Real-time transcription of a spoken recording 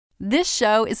This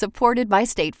show is supported by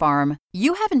State Farm.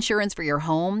 You have insurance for your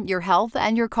home, your health,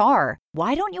 and your car.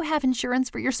 Why don't you have insurance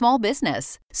for your small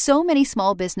business? So many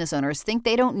small business owners think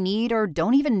they don't need or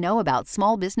don't even know about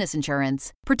small business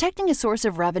insurance. Protecting a source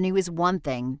of revenue is one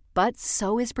thing, but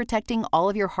so is protecting all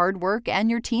of your hard work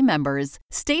and your team members.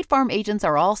 State Farm agents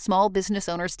are all small business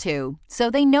owners too,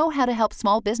 so they know how to help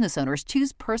small business owners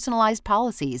choose personalized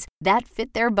policies that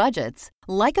fit their budgets.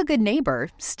 Like a good neighbor,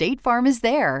 State Farm is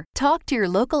there. Talk to your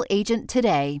local agent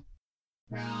today.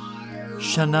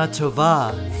 Shana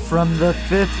Tova from the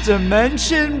fifth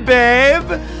dimension, babe!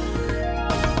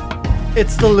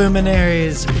 It's the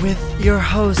Luminaries with your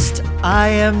host, I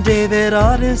am David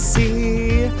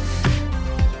Odyssey.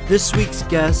 This week's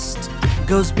guest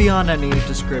goes beyond any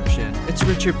description. It's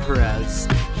Richard Perez.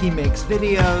 He makes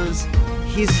videos.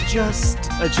 He's just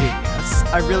a genius.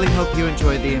 I really hope you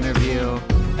enjoy the interview,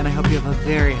 and I hope you have a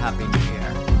very happy New Year.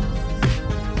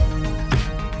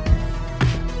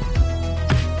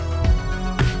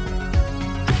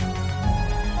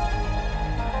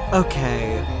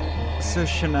 Okay, so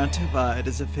Shana Tova, it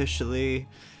is officially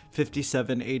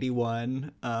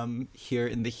 5781 here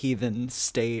in the heathen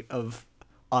state of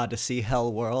Odyssey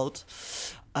Hell World.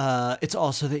 It's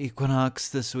also the equinox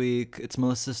this week. It's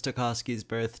Melissa Stokowski's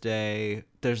birthday.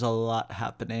 There's a lot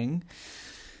happening.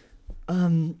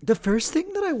 The first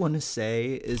thing that I want to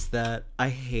say is that I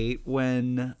hate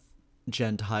when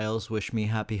Gentiles wish me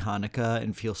happy Hanukkah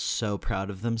and feel so proud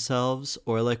of themselves,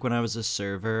 or like when I was a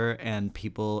server and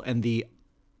people and the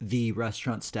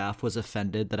restaurant staff was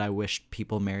offended that I wished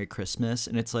people Merry Christmas.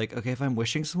 And it's like, okay, if I'm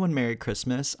wishing someone Merry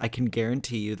Christmas, I can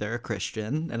guarantee you they're a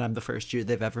Christian and I'm the first Jew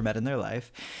they've ever met in their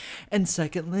life. And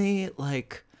secondly,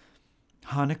 like,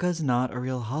 Hanukkah's not a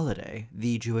real holiday.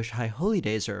 The Jewish high holy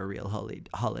days are a real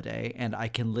holiday, and I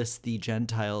can list the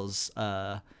Gentiles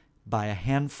by a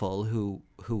handful who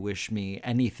wish me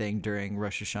anything during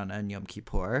Rosh Hashanah and Yom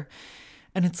Kippur.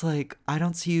 And it's like, I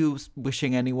don't see you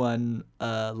wishing anyone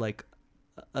like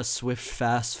a swift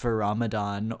fast for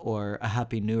Ramadan or a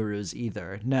happy Nowruz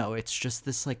either. No, it's just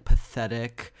this like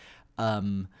pathetic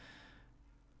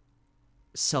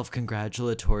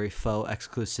self-congratulatory faux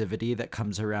exclusivity that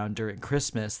comes around during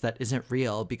Christmas that isn't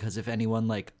real, because if anyone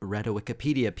like read a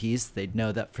Wikipedia piece, they'd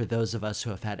know that for those of us who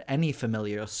have had any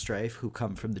familial strife who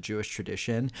come from the Jewish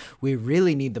tradition, we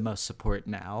really need the most support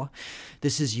now.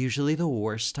 This is usually the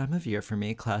worst time of year for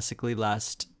me. Classically,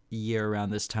 last year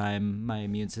around this time, my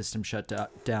immune system shut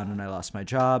down and I lost my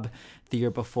job. The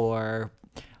year before,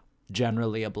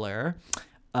 generally a blur.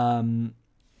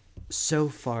 So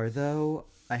far, though,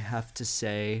 I have to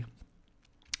say,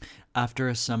 after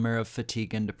a summer of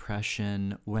fatigue and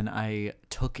depression, when I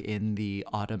took in the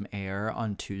autumn air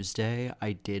on Tuesday,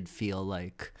 I did feel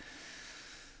like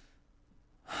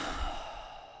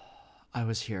I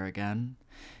was here again.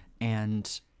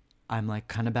 And I'm like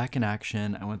kind of back in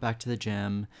action. I went back to the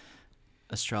gym.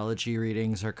 Astrology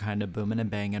readings are kind of booming and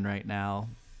banging right now.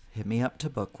 Hit me up to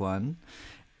book one.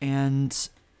 And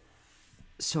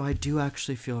so I do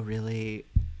actually feel really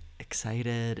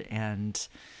excited, and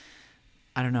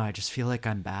I don't know, I just feel like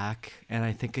I'm back. And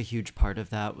I think a huge part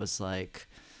of that was like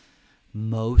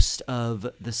most of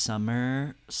the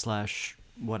summer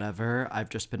 / whatever, I've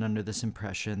just been under this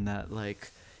impression that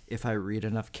like if I read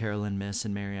enough Carolyn Miss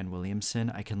and Marianne Williamson,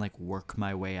 I can like work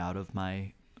my way out of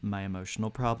my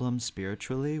emotional problems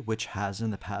spiritually, which has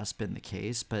in the past been the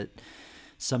case. But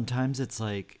sometimes it's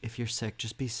like, if you're sick,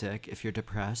 just be sick. If you're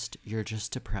depressed, you're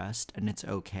just depressed, and it's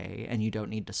okay, and you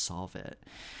don't need to solve it.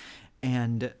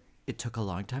 And it took a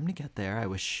long time to get there. I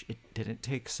wish it didn't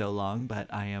take so long, but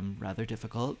I am rather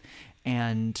difficult.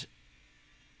 And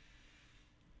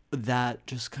that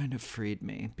just kind of freed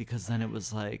me, because then it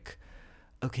was like,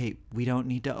 okay, we don't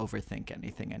need to overthink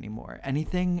anything anymore.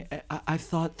 I've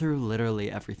thought through literally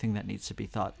everything that needs to be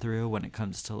thought through when it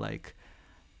comes to like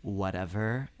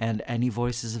whatever, and any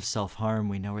voices of self-harm,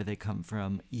 we know where they come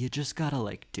from. You just gotta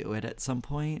like do it at some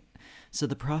point. So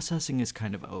the processing is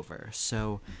kind of over.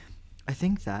 So I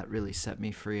think that really set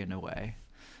me free in a way.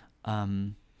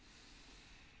 But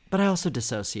I also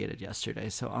dissociated yesterday,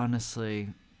 so honestly,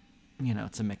 you know,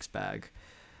 it's a mixed bag.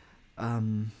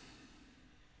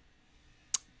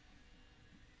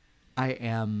 I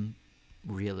am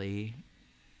really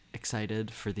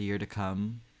excited for the year to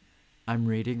come.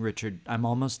 I'm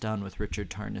almost done with Richard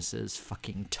Tarnas's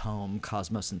fucking tome,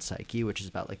 Cosmos and Psyche, which is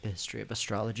about like the history of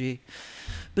astrology.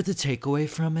 But the takeaway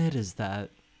from it is that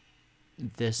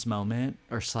this moment,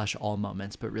 or / all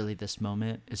moments, but really this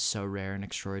moment is so rare and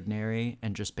extraordinary,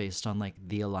 and just based on like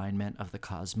the alignment of the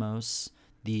cosmos,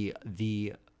 the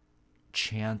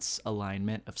chance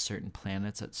alignment of certain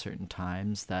planets at certain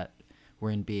times that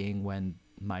were in being when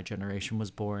my generation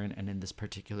was born and in this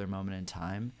particular moment in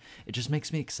time. It just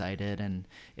makes me excited, and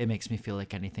it makes me feel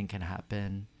like anything can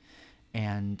happen.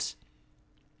 And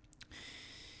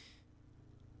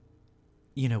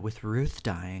with Ruth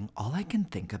dying, all I can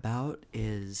think about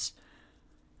is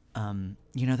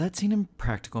that scene in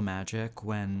Practical Magic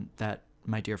when that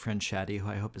my dear friend Shaddy, who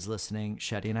I hope is listening,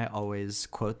 Shaddy and I always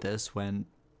quote this when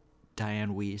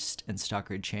Diane Wiest and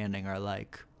Stockard Channing are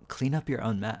like, clean up your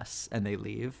own mess, and they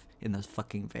leave in those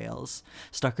fucking veils.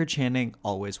 Stockard Channing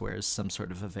always wears some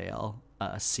sort of a veil.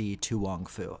 See Tu Wong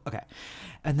Fu. Okay.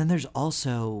 And then there's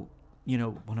also,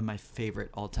 one of my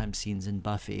favorite all-time scenes in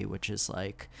Buffy, which is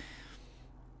like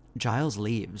Giles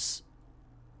leaves.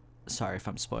 Sorry if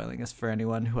I'm spoiling this for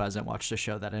anyone who hasn't watched a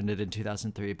show that ended in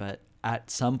 2003, but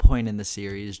at some point in the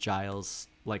series, Giles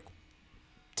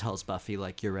tells Buffy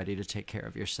you're ready to take care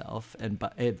of yourself, and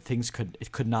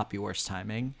it could not be worse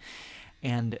timing,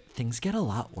 and things get a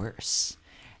lot worse.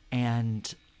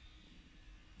 And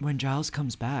when Giles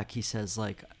comes back, he says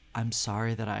I'm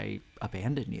sorry that I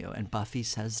abandoned you, and Buffy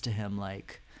says to him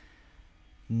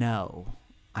no,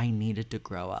 I needed to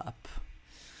grow up.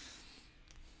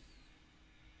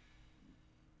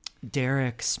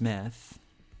 Derek Smith,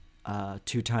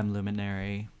 two-time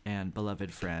luminary and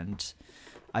beloved friend,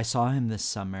 I saw him this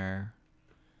summer,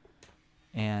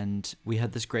 and we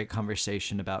had this great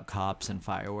conversation about cops and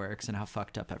fireworks and how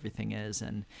fucked up everything is.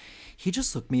 And he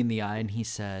just looked me in the eye and he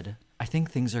said, I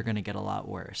think things are going to get a lot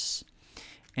worse.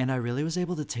 And I really was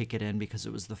able to take it in because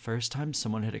it was the first time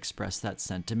someone had expressed that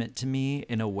sentiment to me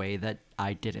in a way that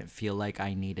I didn't feel like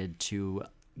I needed to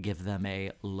give them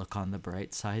a look on the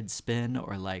bright side spin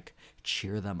or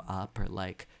cheer them up or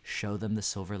show them the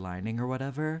silver lining or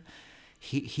whatever.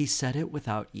 He said it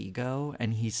without ego,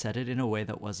 and he said it in a way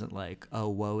that wasn't oh,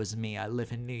 woe is me, I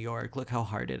live in New York, look how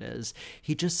hard it is.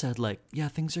 He just said yeah,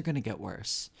 things are gonna get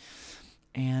worse.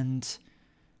 And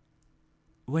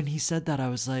when he said that, I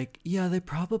was yeah, they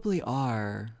probably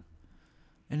are,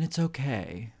 and it's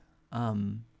okay.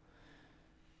 And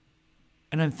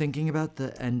I'm thinking about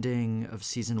the ending of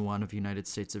season 1 of United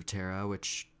States of Terra,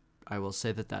 which I will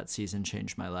say that season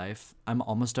changed my life. I'm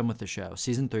almost done with the show.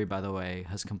 Season 3, by the way,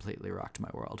 has completely rocked my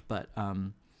world. But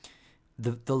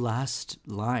the last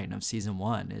line of season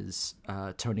 1 is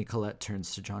Toni Collette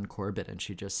turns to John Corbett and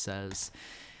she just says,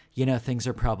 things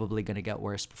are probably going to get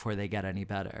worse before they get any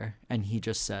better. And he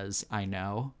just says, I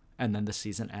know. And then the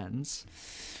season ends.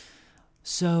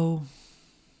 So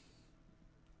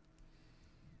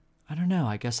I don't know.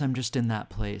 I guess I'm just in that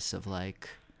place of I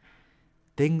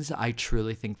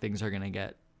truly think things are going to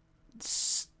get,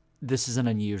 this is an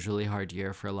unusually hard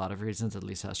year for a lot of reasons, at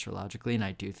least astrologically, and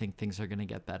I do think things are going to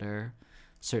get better,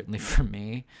 certainly for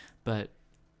me, but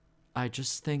I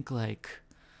just think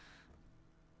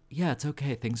yeah, it's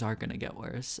okay, things are going to get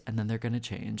worse, and then they're going to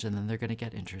change, and then they're going to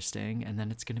get interesting, and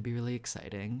then it's going to be really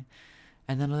exciting,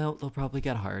 and then they'll probably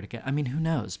get hard again. I mean, who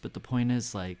knows, but the point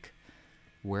is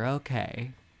we're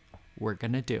okay, we're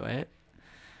going to do it,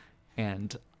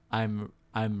 and I'm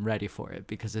ready for it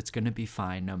because it's going to be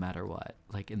fine no matter what.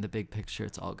 In the big picture,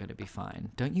 it's all going to be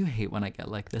fine. Don't you hate when I get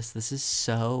like this? This is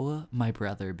so my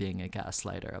brother being a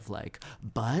gaslighter of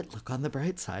but look on the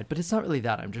bright side. But it's not really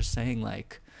that. I'm just saying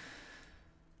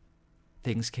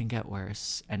things can get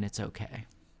worse and it's okay.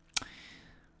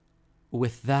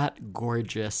 With that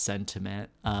gorgeous sentiment,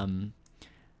 I'm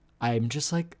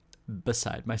just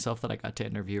beside myself that I got to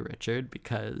interview Richard,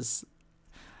 because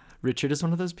Richard is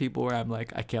one of those people where I'm I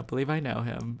can't believe I know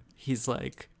him. He's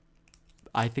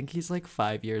I think he's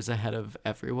 5 years ahead of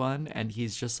everyone, and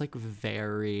he's just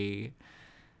very,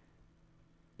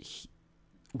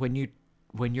 when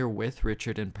you're with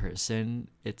Richard in person,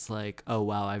 it's oh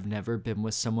wow, I've never been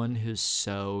with someone who's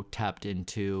so tapped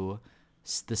into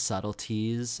the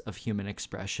subtleties of human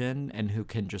expression and who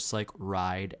can just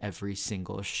ride every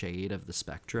single shade of the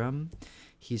spectrum.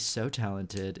 He's so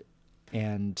talented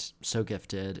and so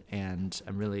gifted, and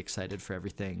I'm really excited for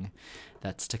everything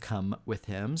that's to come with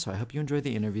him. So I hope you enjoy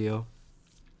the interview.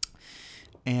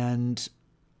 And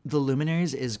The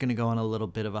Luminaries is going to go on a little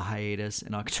bit of a hiatus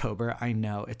in October. I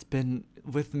know, it's been,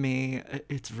 with me,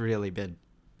 it's really been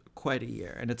quite a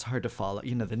year, and it's hard to follow,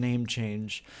 the name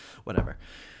change, whatever.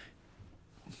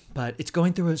 But it's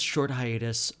going through a short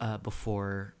hiatus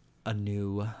before a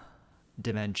new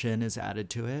dimension is added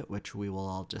to it, which we will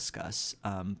all discuss.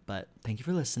 But thank you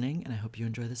for listening, and I hope you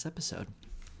enjoy this episode.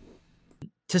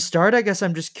 To start, I guess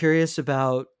I'm just curious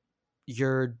about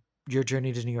your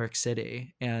journey to New York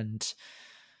City and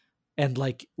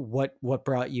what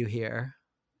brought you here.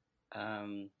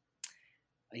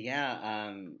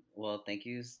 Well, thank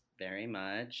you very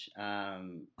much.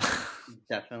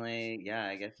 Definitely, yeah,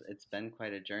 I guess it's been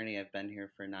quite a journey. I've been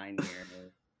here for 9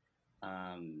 years.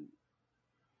 Um,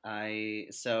 I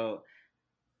so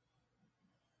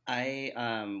I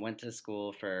went to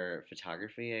school for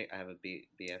photography. I have a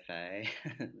BFA,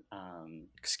 um,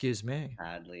 Excuse me.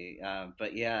 sadly.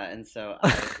 But yeah, and so I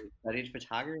studied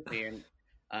photography, and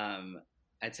um,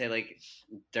 I'd say like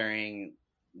during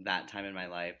that time in my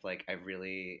life, like I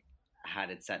really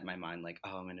had it set in my mind, like,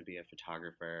 oh, I'm gonna be a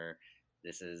photographer.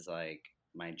 This is like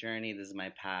my journey. This is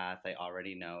my path. I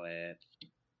already know it.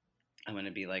 I'm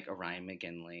gonna be like a Ryan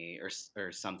McGinley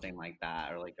or something like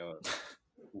that, or like a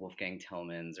Wolfgang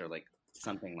Tillmans or like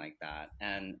something like that.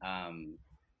 And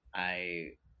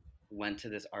I went to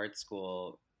this art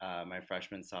school my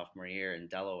freshman sophomore year in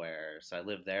Delaware. So I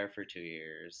lived there for 2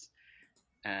 years,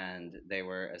 and they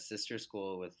were a sister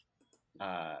school with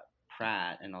uh,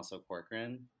 Pratt and also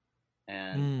Corcoran.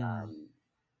 And Mm.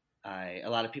 I a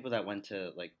lot of people that went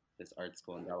to like this art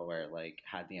school in Delaware like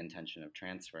had the intention of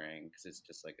transferring because it's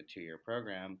just like a 2 year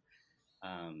program.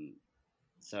 Um,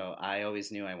 so I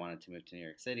always knew I wanted to move to New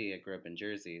York City. I grew up in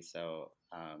Jersey, so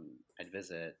I'd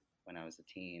visit when I was a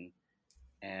teen,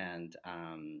 and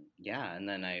yeah, and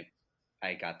then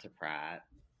I got to Pratt,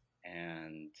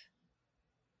 and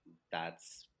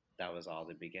that's that was all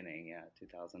the beginning. Yeah,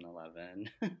 2011.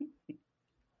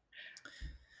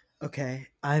 Okay.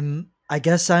 I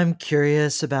guess I'm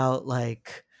curious about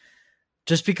like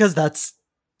just because that's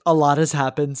a lot has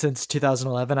happened since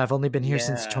 2011. I've only been here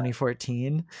since Yeah.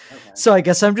 2014. Okay. So I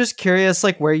guess I'm just curious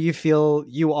like where you feel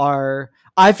you are.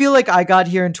 I feel like I got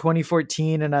here in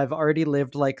 2014 and I've already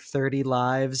lived like 30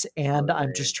 lives Oh, and I'm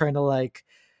really? just trying to like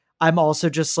I'm also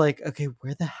just like okay,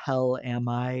 where the hell am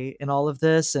I in all of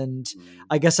this? And Mm.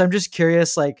 I guess I'm just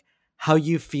curious like how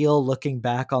you feel looking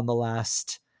back on the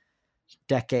last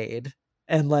decade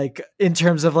and like in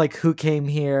terms of like who came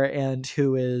here and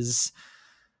who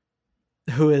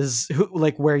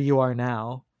like where you are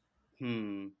now.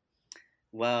 Hmm.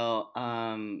 Well,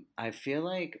 I feel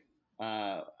like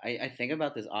I think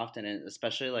about this often, and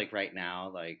especially like right now,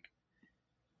 like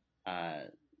uh,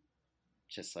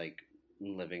 just like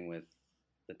living with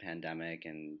the pandemic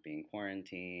and being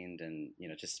quarantined, and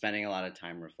just spending a lot of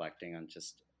time reflecting on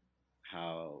just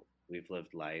how we've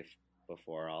lived life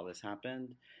before all this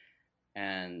happened.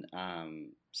 And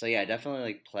so yeah, I definitely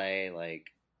like play like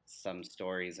some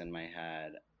stories in my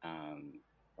head,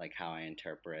 like how I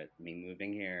interpret me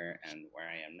moving here and where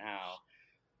I am now.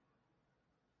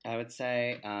 I would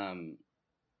say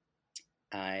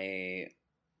I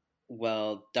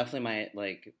well,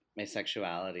 definitely my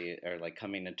sexuality, or like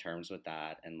coming to terms with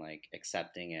that and like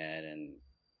accepting it, and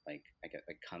like I get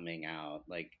like coming out.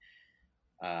 Like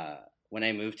uh when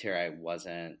I moved here, I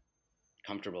wasn't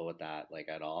comfortable with that like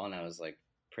at all, and I was like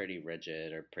pretty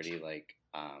rigid, or pretty like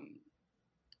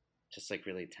just like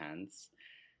really tense.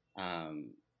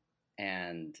 Um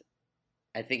and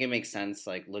I think it makes sense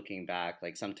like looking back,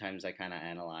 like sometimes I kind of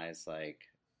analyze like,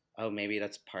 oh, maybe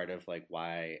that's part of like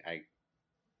why I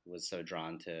was so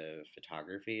drawn to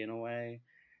photography in a way.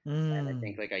 And I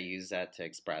think Mm. like I use that to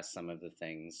express some of the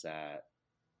things that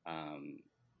um,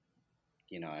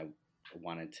 I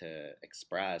wanted to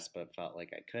express, but felt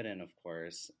like I couldn't, of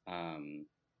course.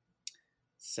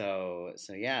 So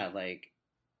yeah, like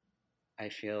I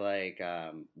feel like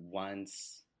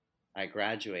once I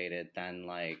graduated, then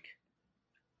like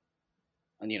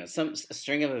some a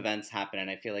string of events happen, and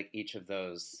I feel like each of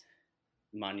those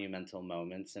monumental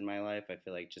moments in my life, I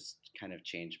feel like just kind of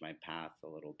changed my path a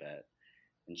little bit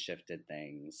and shifted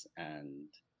things. And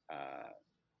uh,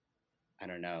 I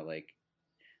don't know, like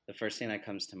the first thing that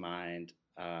comes to mind,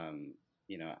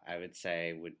 I would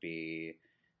say would be,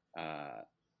 uh,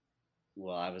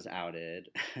 well, I was outed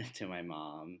to my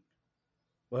mom.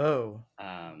 Whoa.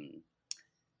 Um,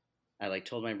 I like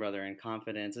told my brother in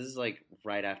confidence. This is like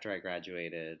right after I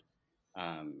graduated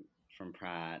um, from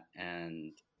Pratt,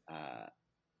 and uh,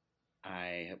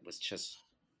 I was just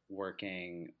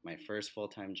working my first full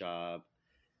time job.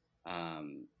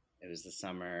 Um, it was the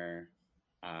summer,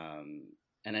 um,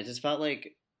 and I just felt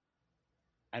like,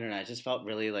 I don't know. I just felt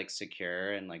really like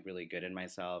secure and like really good in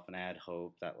myself, and I had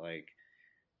hope that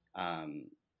um,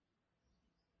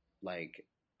 like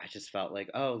I just felt like,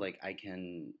 oh, like I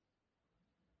can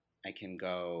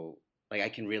go, like I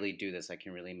can really do this. I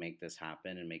can really make this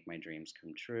happen and make my dreams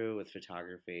come true with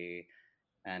photography.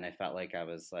 And I felt like I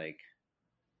was like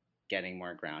getting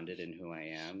more grounded in who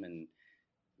I am, and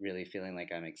really feeling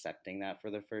like I'm accepting that for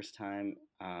the first time,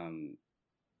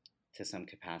 to some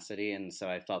capacity. And so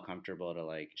I felt comfortable to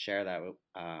like share that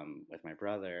with my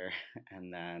brother.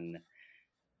 And then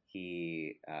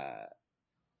he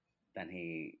then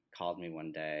he called me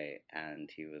one day and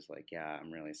he was like, "Yeah,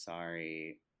 I'm really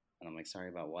sorry." And I'm like, "Sorry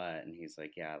about what?" And he's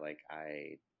like, "Yeah, like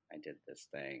I did this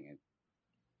thing. And,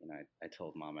 I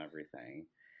told mom everything."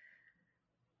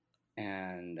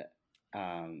 And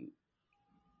um,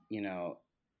 you know,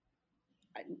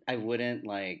 I wouldn't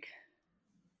like.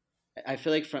 I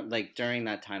feel like from like during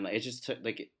that time, like it just took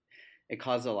like it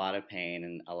caused a lot of pain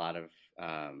and a lot of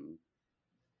um,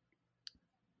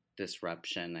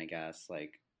 disruption, I guess.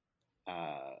 Like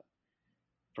uh,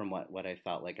 from what I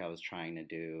felt like I was trying to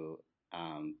do.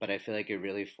 But I feel like it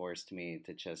really forced me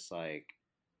to just like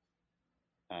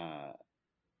uh,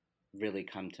 really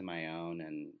come to my own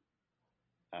and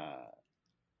uh,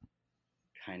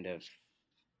 kind of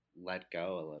let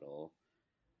go a little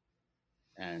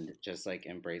and just like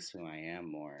embrace who I am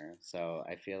more. So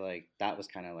I feel like that was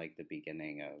kind of like the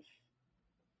beginning of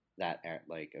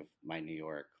like of my New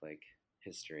York like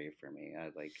history for me. I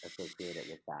like associate it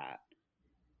with that.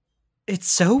 It's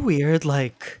so weird.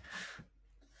 Like,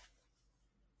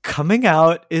 coming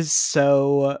out is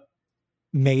so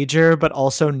major, but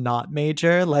also not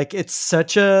major. Like, it's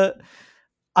such a,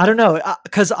 I don't know,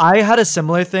 because I had a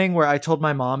similar thing where I told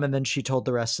my mom and then she told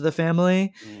the rest of the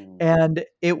family, Mm, and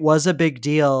it was a big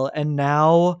deal. And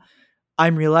now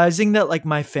I'm realizing that like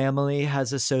my family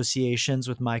has associations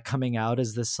with my coming out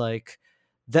as this like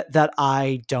that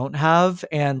I don't have,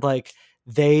 and like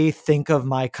they think of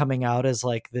my coming out as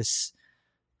like this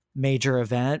major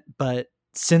event, but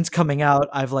since coming out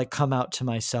I've like come out to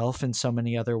myself in so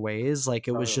many other ways. Like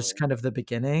it was just totally. kind of the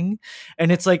beginning,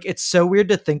 and it's like it's so weird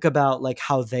to think about like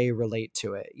how they relate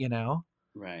to it, you know?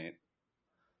 Right.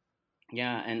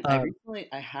 Yeah, and Um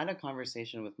I had a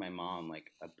conversation with my mom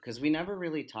like because we never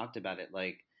really talked about it.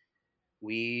 Like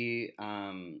we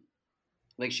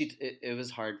like it was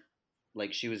hard,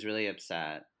 like she was really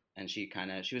upset, and she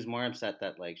was more upset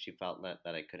that like she felt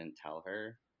that I couldn't tell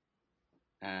her.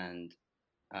 And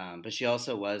but she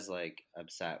also was like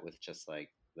upset with just like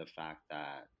the fact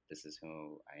that this is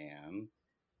who I am.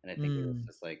 And I think it was mm.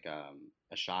 just like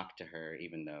a shock to her,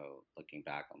 even though looking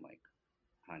back I'm like,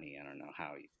 honey, I don't know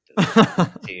how this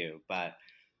happened to you.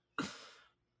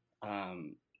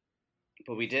 Um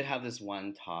but we did have this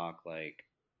one talk like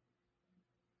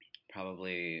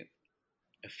probably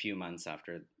a few months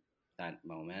after that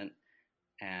moment.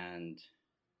 And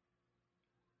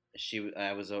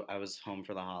I was home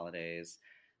for the holidays,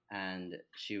 and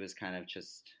she was kind of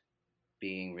just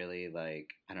being really like,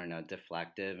 I don't know,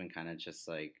 deflective and kind of just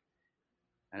like,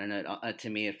 I don't know, to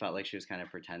me it felt like she was kind of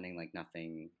pretending like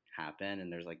nothing happened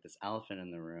and there's like this elephant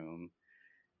in the room.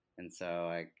 And so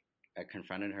I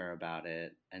confronted her about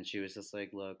it, and she was just like,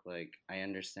 look, like I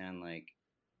understand, like,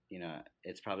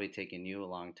 it's probably taken you a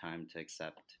long time to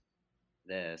accept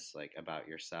this, like, about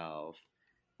yourself.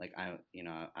 Like,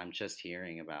 I'm just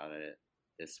hearing about it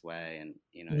this way, and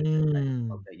I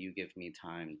hope Mm. that you give me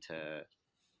time to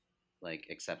like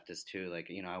accept this too. Like,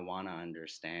 I want to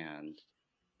understand,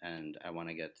 and I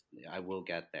will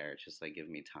get there. Just like give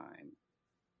me time.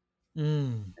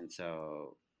 Mm. And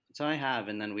so I have,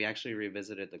 and then we actually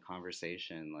revisited the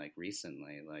conversation like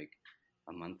recently, like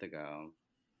a month ago,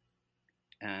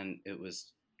 and it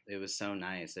was so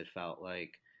nice. It felt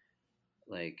like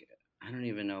I don't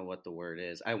even know what the word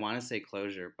is. I want to say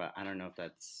closure, but I don't know if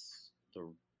that's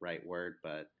the right word.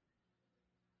 But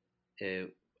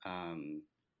it um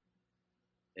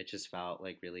it just felt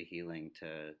like really healing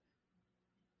to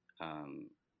um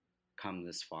come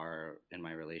this far in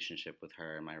my relationship with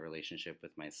her, and my relationship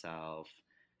with myself,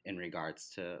 in regards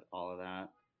to all of that.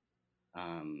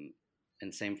 Um,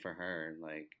 and same for her.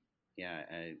 Like, yeah,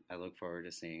 I look forward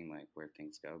to seeing like where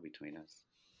things go between us.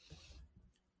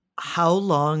 How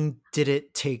long did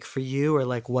it take for you, or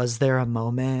like was there a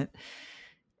moment,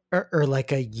 or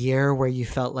like a year where you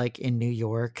felt like in New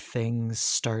York things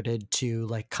started to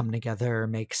like come together or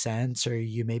make sense, or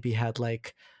you maybe had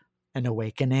like an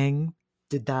awakening?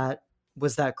 Did that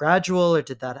Was that gradual, or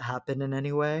did that happen in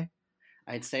any way?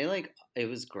 I'd say like it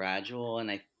was gradual,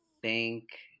 and I think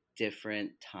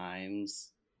different times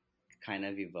kind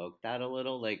of evoked that a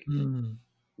little. Mm.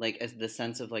 Like as the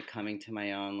sense of like coming to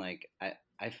my own. Like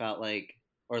I felt like,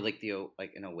 or like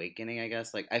like an awakening, I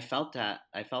guess. Like I felt that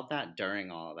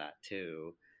during all of that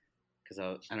too, because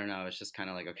I don't know, I was just kind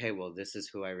of like, okay, well, this is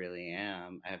who I really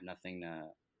am. I have nothing to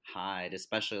hide,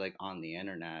 especially like on the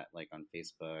internet, like on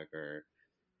Facebook or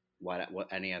what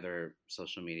any other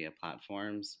social media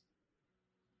platforms.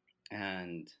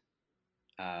 And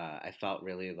I felt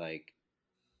really like,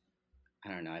 I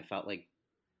don't know, I felt like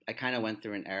I kind of went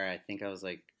through an era. I think I was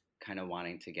like kind of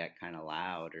wanting to get kind of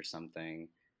loud or something,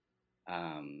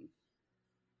 um,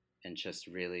 and just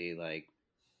really like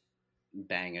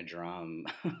bang a drum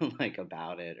like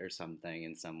about it or something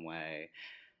in some way.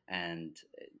 And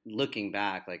looking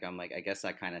back, like I'm like, I guess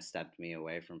that kind of stepped me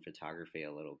away from photography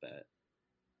a little bit.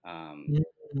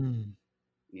 Mm.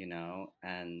 You know,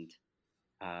 and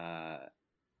uh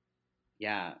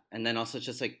yeah, and then also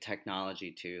just like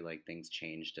technology too, like things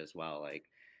changed as well. Like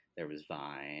there was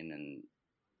Vine, and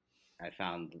I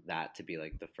found that to be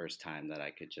like the first time that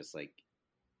I could just like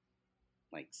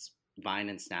Vine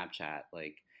and Snapchat,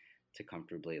 like to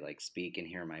comfortably like speak and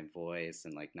hear my voice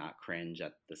and like not cringe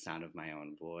at the sound of my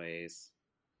own voice,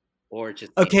 or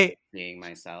just Okay. seeing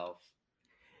myself.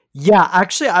 Yeah,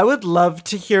 actually, I would love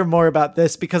to hear more about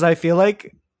this because I feel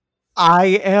like I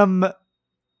am,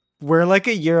 we're like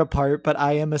a year apart, but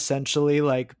I am essentially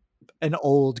like an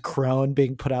old crone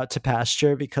being put out to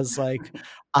pasture because like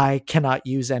I cannot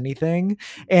use anything.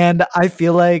 And I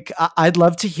feel like I'd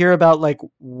love to hear about like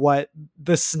what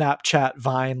the Snapchat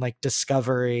Vine like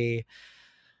discovery,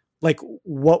 like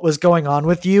what was going on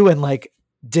with you, and like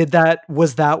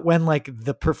was that when like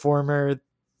the performer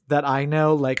that I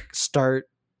know like start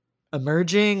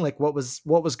emerging, like what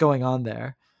was going on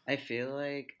there? I feel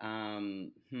like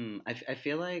I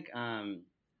feel like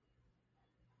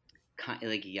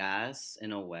yes,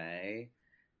 in a way.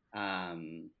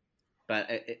 Um but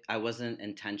I wasn't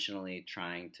intentionally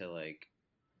trying to like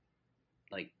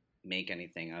make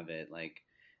anything of it. Like,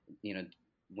 you know,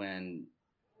 when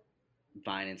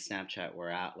Vine and Snapchat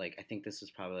were out, like I think this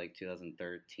was probably like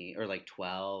 2013 or like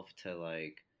 12 to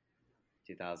like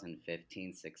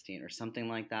 2015, 16 or something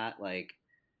like that. Like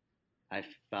I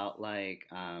felt like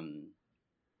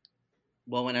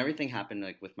well, when everything happened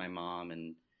like with my mom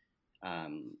and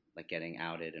like getting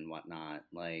outed and whatnot,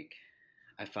 like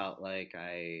I felt like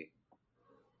I,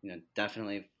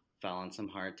 definitely fell on some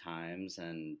hard times,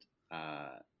 and uh,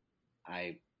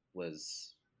 I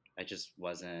was, I just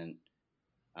wasn't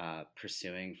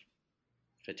pursuing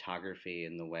photography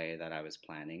in the way that I was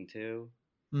planning to,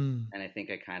 Mm. and I think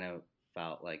I kind of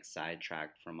felt like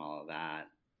sidetracked from all of that,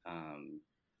 um,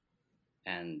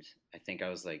 and I think I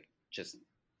was like just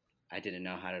I didn't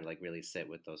know how to like really sit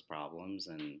with those problems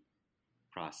and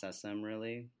process them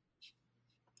really.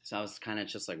 So I was kind of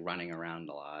just like running around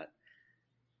a lot,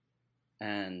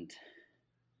 and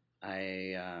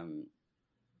I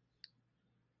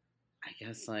I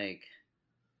guess like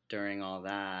during all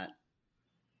that,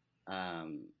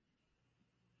 um,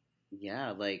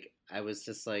 yeah, like I was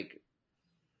just like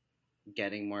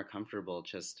getting more comfortable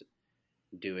just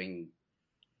doing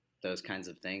those kinds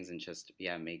of things and just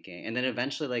yeah making, and then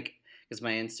eventually like because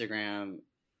my Instagram,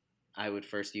 I would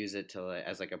first use it to like,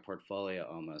 as like a portfolio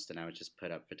almost, and I would just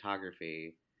put up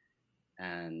photography,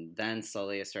 and then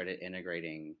slowly I started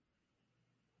integrating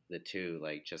the two,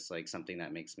 like just like something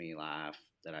that makes me laugh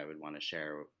that I would want to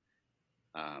share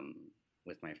um,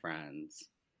 with my friends.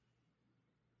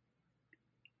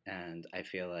 And I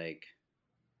feel like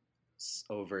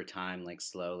over time, like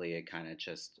slowly, it kind of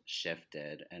just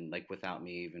shifted, and like without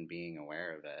me even being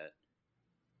aware of it.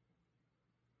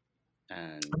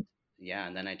 And yeah,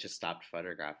 and then I just stopped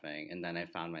photographing, and then I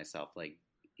found myself like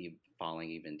falling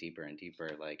even deeper and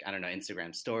deeper. Like I don't know,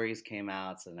 Instagram stories came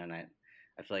out, so then I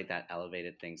feel like that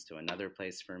elevated things to another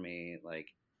place for me. Like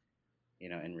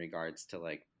in regards to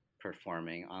like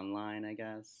performing online, I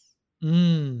guess.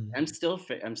 Mm. I'm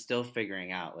still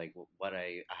figuring out like what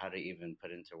I how to even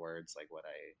put into words like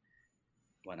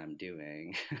what I'm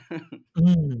doing.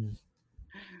 Mm.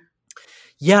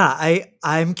 Yeah,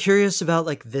 I'm curious about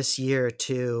like this year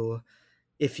too,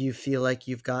 if you feel like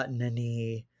you've gotten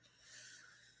any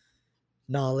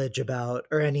knowledge about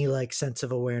or any like sense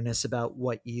of awareness about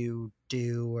what you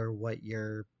do or what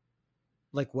your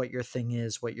like what your thing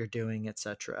is, what you're doing,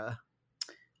 etc.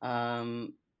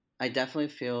 um, I definitely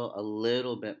feel a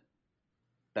little bit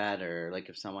better. Like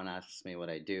if someone asks me what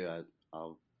I do,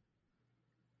 I'll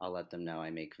I'll let them know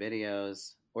I make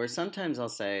videos, or sometimes I'll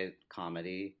say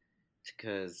comedy,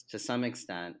 because to some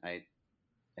extent I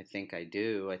think I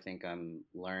do. I think I'm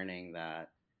learning that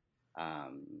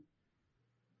um,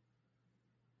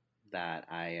 that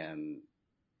I am,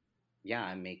 yeah,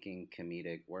 I'm making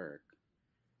comedic work,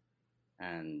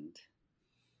 and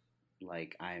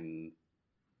like I'm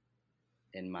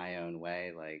in my own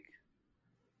way, like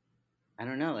I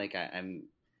don't know, like I'm,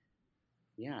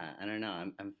 yeah, I don't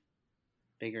know, I'm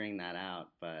figuring that out,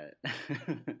 but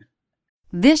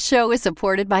This show is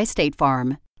supported by State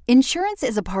Farm. Insurance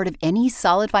is a part of any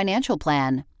solid financial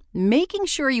plan. Making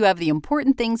sure you have the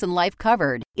important things in life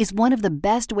covered is one of the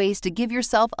best ways to give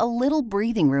yourself a little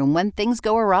breathing room when things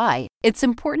go awry. It's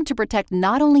important to protect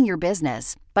not only your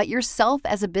business, but yourself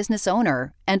as a business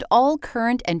owner and all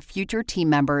current and future team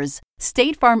members.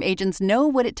 State Farm agents know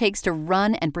what it takes to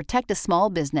run and protect a small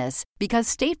business because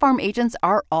State Farm agents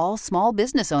are all small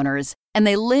business owners and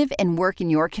they live and work in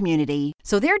your community.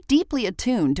 So they're deeply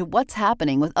attuned to what's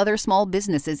happening with other small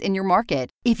businesses in your market.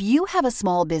 If you have a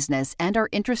small business and are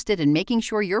interested in making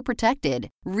sure you're protected,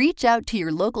 reach out to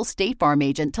your local State Farm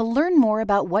agent to learn more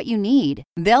about what you need.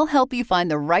 They'll help you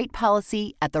find the right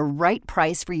policy at the right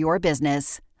price for your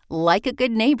business. Like a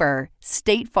good neighbor,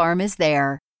 State Farm is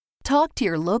there. Talk to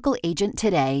your local agent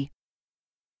today.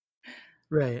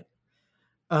 Right.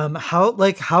 How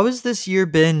has this year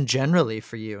been generally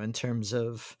for you in terms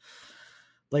of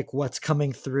like what's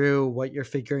coming through, what you're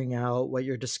figuring out, what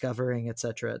you're discovering, et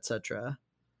cetera, et cetera?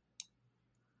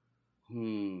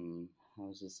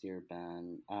 How's this year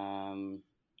been?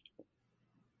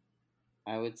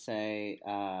 I would say,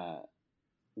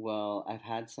 well, I've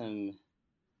had some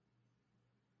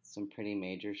pretty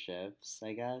major shifts,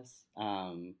 I guess.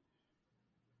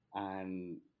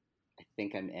 I'm I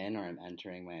think I'm in or I'm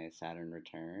entering my Saturn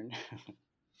return.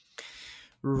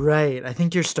 Right. I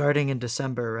think you're starting in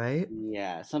December, right?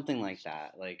 Yeah, something like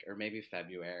that. Like or maybe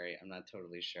February. I'm not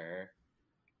totally sure.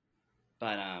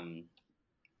 But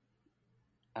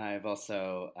I've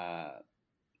also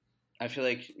I feel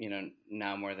like,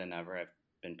 now more than ever I've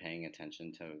been paying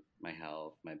attention to my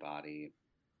health, my body,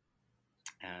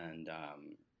 and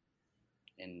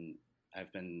and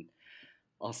I've been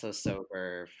also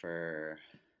sober for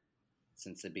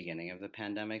since the beginning of the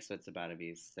pandemic, so it's about to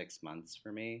be 6 months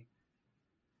for me.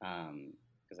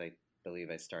 Because I believe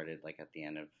I started like at the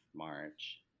end of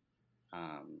March.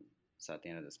 So at the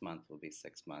end of this month will be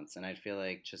 6 months, and I feel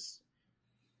like just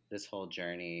this whole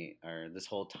journey or this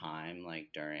whole time, like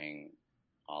during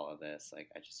all of this, like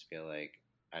I just feel like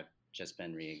I've just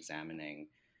been re-examining.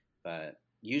 But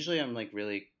usually I'm like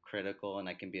really critical, and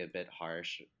I can be a bit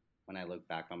harsh when I look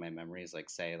back on my memories, like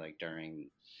say like during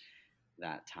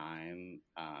that time.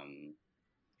 I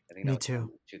think that Me was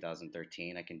too.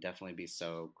 2013. I can definitely be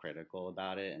so critical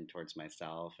about it and towards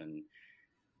myself, and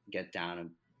get down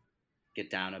and get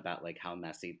down about like how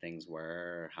messy things were,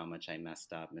 or how much I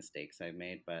messed up, mistakes I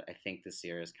made. But I think this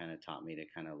year has kind of taught me to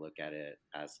kind of look at it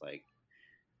as like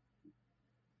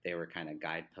they were kind of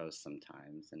guideposts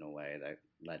sometimes in a way that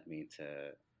led me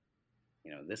to,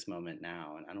 this moment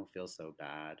now. And I don't feel so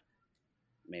bad.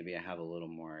 Maybe I have a little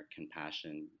more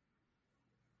compassion,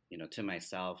 to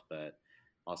myself, but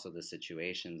also the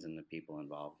situations and the people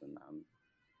involved in them.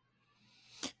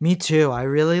 Me too. I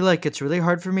really like it's really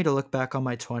hard for me to look back on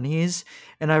my 20s,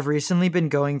 and I've recently been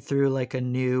going through like a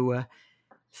new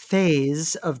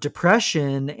phase of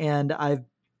depression, and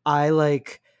I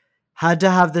like had to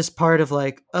have this part of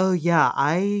like, oh yeah,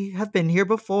 I have been here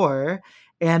before,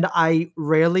 and I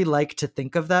rarely like to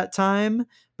think of that time,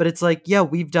 but it's like, yeah,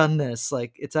 we've done this.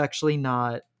 Like it's actually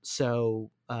not so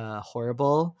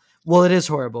horrible. Well, it is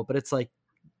horrible, but it's like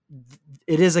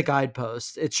it is a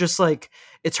guidepost. It's just like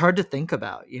it's hard to think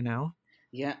about, you know?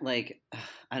 Yeah, like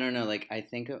I don't know, like I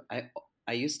think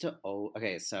I used to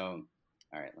okay, so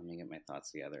all right, let me get my thoughts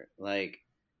together. Like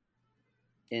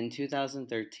in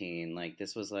 2013, like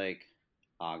this was like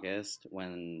August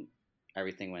when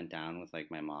everything went down with like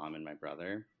my mom and my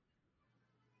brother.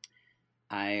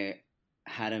 I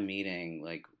had a meeting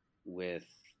like with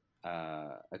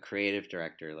a creative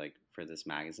director like for this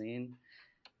magazine,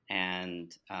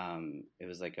 and it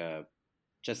was like a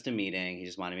just a meeting. He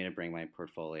just wanted me to bring my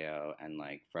portfolio and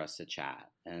like for us to chat,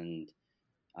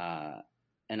 uh,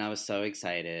 and I was so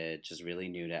excited, just really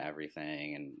new to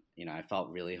everything, and I felt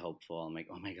really hopeful. I'm like,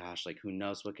 oh my gosh, like who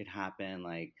knows what could happen?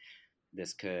 Like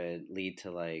this could lead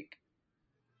to like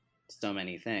so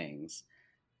many things,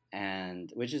 and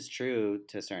which is true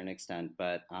to a certain extent,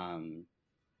 but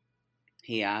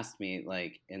he asked me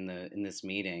like in this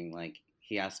meeting, like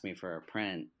he asked me for a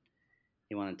print.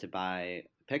 He wanted to buy a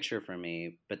picture for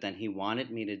me, but then he wanted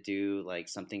me to do like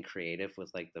something creative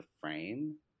with like the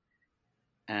frame.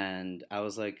 And I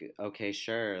was like, okay,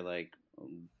 sure, like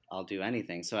I'll do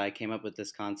anything. So I came up with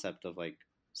this concept of like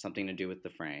something to do with the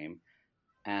frame.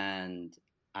 And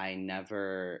I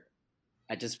never,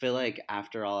 I just feel like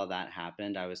after all of that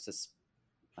happened, I just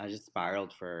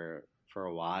spiraled for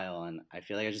a while, and I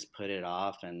feel like I just put it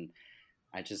off, and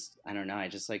I don't know, I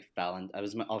just like fell in. I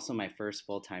was also my first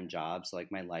full time job, so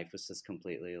like my life was just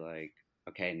completely like,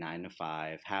 okay, 9 to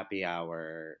 5, happy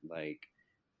hour, like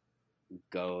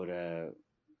go to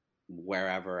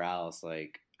wherever else.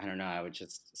 Like I don't know, I would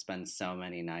just spend so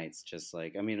many nights just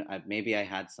like, I mean, maybe I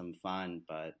had some fun,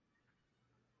 but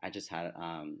I just had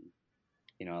a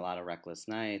lot of reckless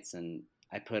nights, and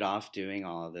I put off doing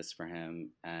all of this for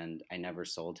him, and I never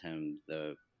sold him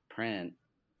the print.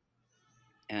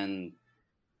 And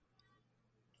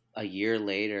a year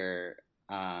later,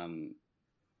 um,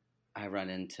 I run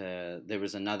into there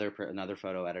was another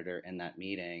photo editor in that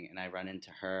meeting, and I run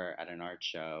into her at an art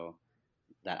show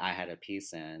that I had a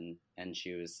piece in, and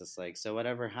she was just like, "So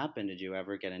whatever happened? Did you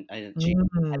ever get in?" I think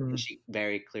Mm. she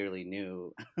very clearly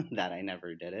knew that I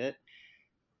never did it,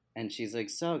 and she's like,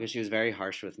 "So," because she was very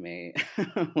harsh with me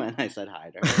when I said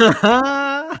hi to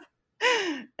her,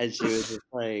 and she was just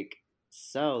like,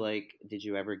 "So, like, did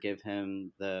you ever give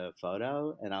him the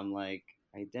photo?" And I'm like,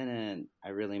 "I didn't. I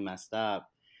really messed up.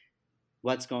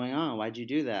 What's going on? Why'd you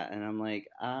do that?" And I'm like,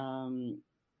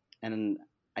 and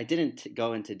I didn't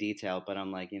go into detail, but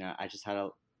I'm like, I just had a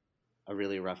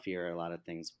really rough year. A lot of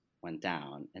things went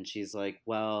down. And she's like,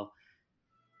 well,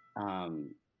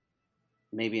 um,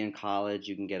 maybe in college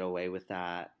you can get away with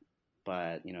that,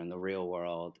 but in the real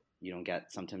world,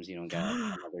 sometimes you don't get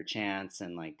another chance,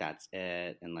 and like that's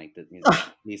it, and like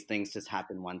these things just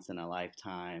happen once in a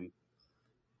lifetime.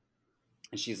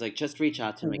 And she's like, just reach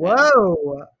out to him again.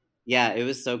 Whoa. Yeah, it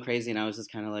was so crazy, and I was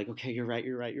just kind of like, okay, you're right,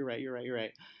 you're right, you're right, you're right, you're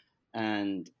right.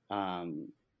 And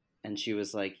and she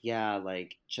was like, yeah,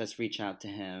 like just reach out to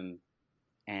him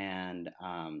and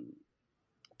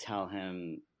tell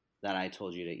him that I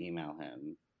told you to email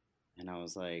him. And I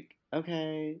was like,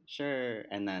 okay, sure.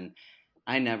 And then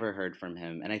I never heard from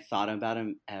him, and I thought about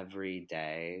him every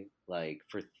day, like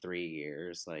for 3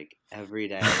 years. Like every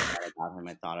day I thought about him.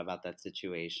 I thought about that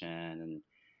situation,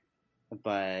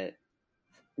 but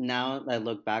now I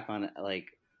look back on it, like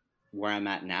where I'm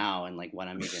at now and like what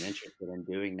I'm even interested in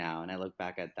doing now. And I look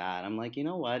back at that, I'm like, you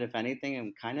know what? If anything,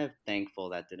 I'm kind of thankful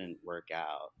that didn't work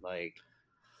out. Like,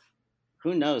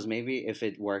 who knows? Maybe if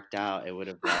it worked out, it would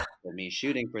have led to me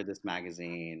shooting for this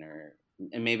magazine,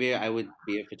 and maybe I would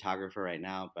be a photographer right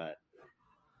now. But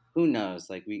who knows?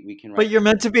 Like, we can But write, you're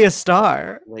meant to be a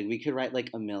star. like, we could write like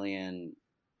a million,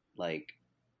 like,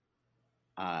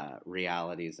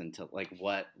 realities into like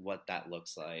what that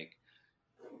looks like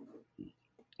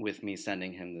with me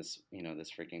sending him this,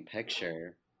 this freaking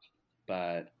picture.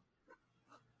 But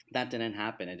that didn't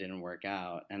happen. It didn't work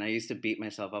out. And I used to beat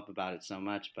myself up about it so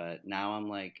much, but now I'm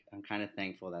like, I'm kind of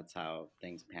thankful that's how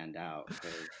things panned out.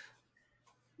 Because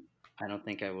I don't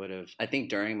think I would have. I think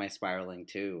during my spiraling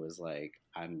too was like,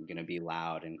 I'm going to be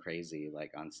loud and crazy,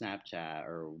 like on Snapchat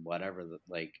or whatever,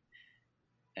 like,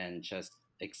 and just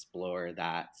explore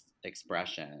that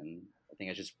expression. I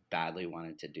think I just badly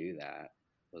wanted to do that,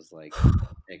 was like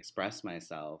express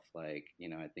myself. Like,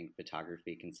 I think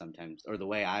photography can sometimes, or the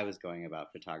way I was going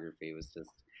about photography was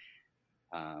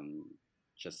um,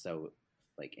 just so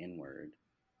like inward.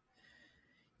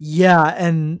 Yeah,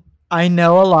 and I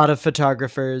know a lot of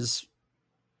photographers,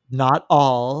 not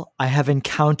all. I have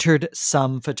encountered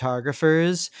some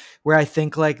photographers where I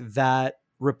think like that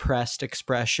repressed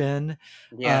expression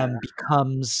Yeah,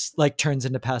 becomes like turns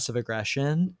into passive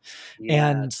aggression.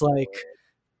 yeah. And like,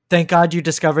 thank God you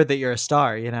discovered that you're a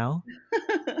star, you know?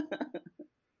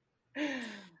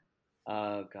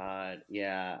 Oh God,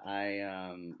 yeah.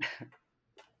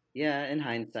 Yeah. In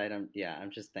hindsight,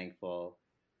 I'm just thankful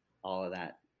all of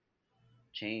that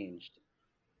changed.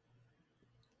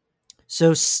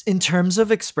 So, in terms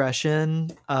of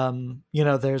expression,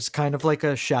 there's kind of like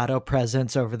a shadow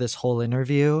presence over this whole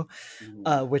interview,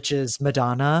 Mhm. which is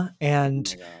Madonna. Oh And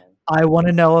my God. I want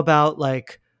to know about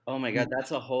like, Oh my God,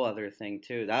 that's a whole other thing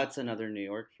too. That's another New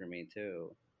York for me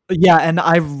too. yeah, and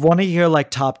I want to hear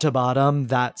like top to bottom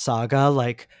that saga,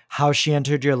 like how she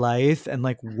entered your life and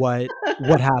like what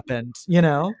happened, you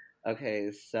know?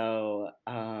 Okay, so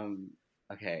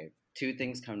okay, two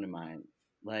things come to mind.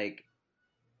 Like,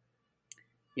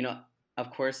 you know,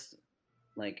 of course,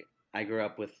 like I grew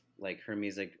up with like her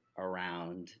music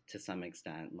around to some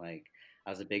extent. Like I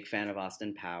was a big fan of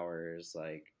Austin Powers,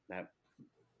 like that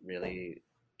really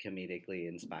comedically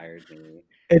inspired me.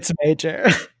 It's major.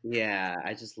 Yeah,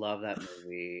 I just love that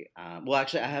movie. Well,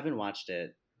 actually, I haven't watched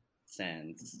it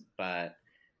since, but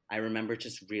I remember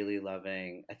just really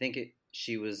loving. I think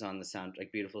she was on the sound,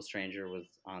 like Beautiful Stranger was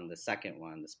on the second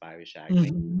one, The Spy Who Shagged Me.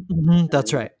 And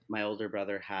That's then right. my older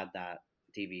brother had that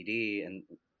DVD,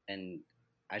 and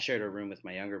I shared a room with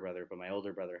my younger brother, but my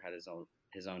older brother had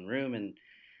his own room, and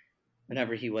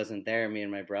whenever he wasn't there, me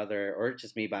and my brother, or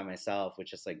just me by myself, would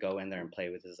just like go in there and play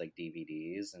with his like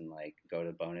DVDs and like go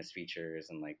to bonus features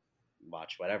and like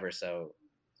watch whatever. So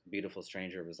Beautiful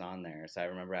Stranger was on there. So I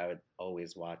remember I would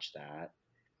always watch that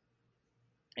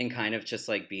and kind of just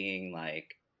like being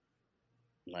like,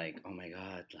 oh my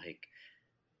God, like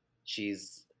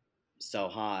she's so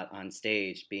hot on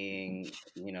stage being,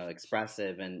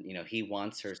 expressive, and he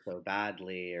wants her so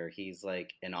badly, or he's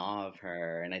like in awe of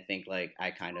her. And I think like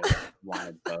I kind of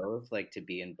wanted both, like to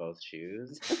be in both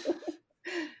shoes.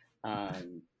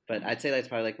 But I'd say that's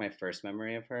probably like my first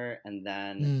memory of her.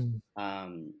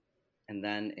 Um and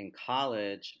then in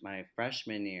college, my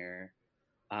freshman year,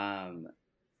 um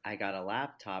I got a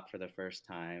laptop for the first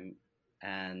time,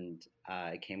 and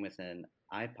it came with an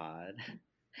iPod.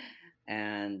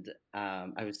 And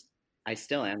I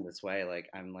still am this way. Like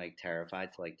I'm like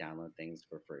terrified to like download things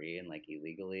for free and like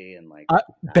illegally and like.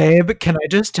 Babe, can I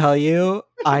just tell you,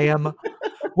 I am.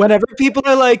 Whenever people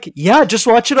are like, "Yeah, just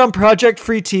watch it on Project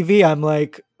Free TV," I'm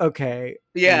like, "Okay,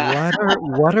 Yeah.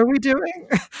 what are we doing?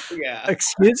 Yeah.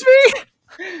 Excuse me?"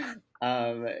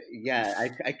 Yeah,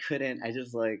 I couldn't. I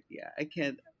just like, yeah, I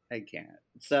can't.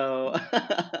 So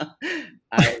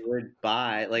I would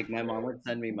buy, like, my mom would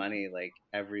send me money like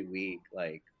every week,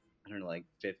 like, I don't know, like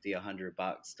 50,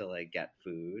 $100 to like get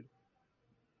food.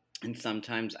 And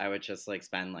sometimes I would just like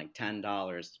spend like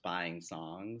 $10 buying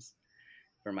songs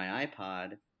for my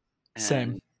iPod.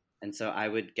 Same. And so I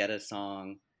would get a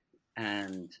song,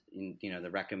 and the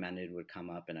recommended would come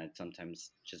up, and I'd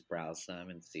sometimes just browse them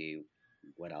and see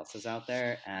what else is out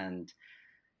there. And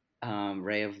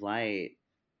Ray of Light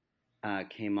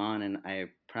came on, and I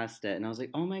pressed it, and I was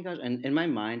like, oh my gosh. And in my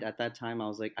mind at that time, I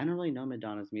was like, I don't really know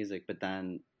Madonna's music. But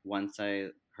then once I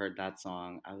heard that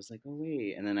song, I was like, oh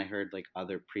wait. And then I heard like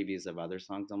other previews of other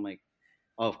songs. I'm like,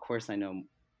 oh, of course I know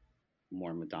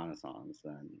more Madonna songs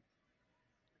than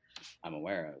I'm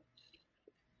aware of.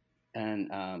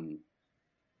 And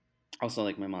also,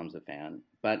 like, my mom's a fan.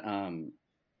 But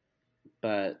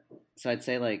so I'd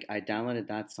say like I downloaded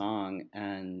that song,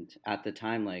 and at the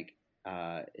time, like,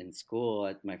 in school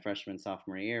at my freshman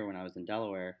sophomore year when I was in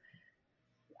Delaware,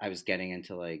 I was getting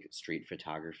into like street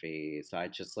photography. So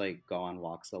I'd just like go on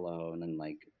walks alone, and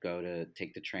like go to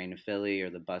take the train to Philly or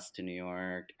the bus to New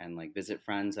York, and like visit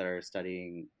friends that are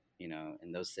studying,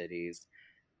 in those cities.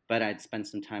 But I'd spend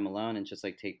some time alone and just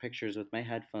like take pictures with my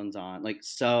headphones on, like,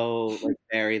 so like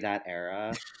very that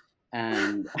era.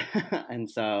 And and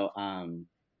so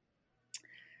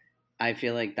I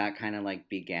feel like that kind of like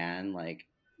began, like,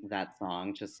 that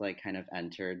song just like kind of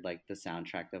entered like the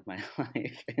soundtrack of my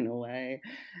life in a way.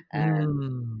 And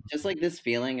Mm, just like this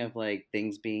feeling of like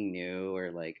things being new,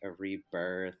 or like a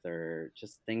rebirth, or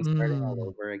just things starting all mm,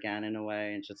 over again in a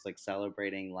way, and just like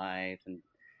celebrating life. And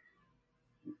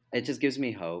it just gives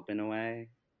me hope in a way.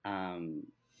 Um,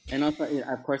 and also,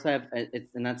 of course, I have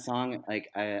it's in that song, like,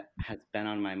 I has been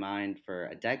on my mind for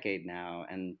a decade now.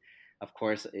 And of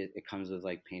course, it comes with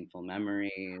like painful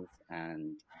memories,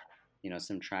 and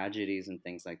some tragedies and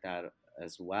things like that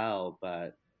as well.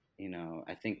 But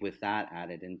I think with that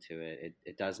added into it,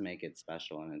 it does make it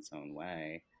special in its own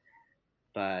way.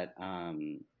 But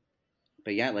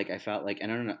yeah, like I felt like, I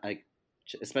don't know, like,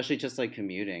 especially just like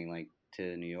commuting like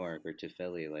to New York or to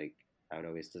Philly, like I would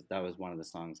always just, that was one of the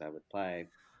songs I would play.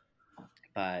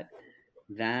 But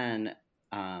then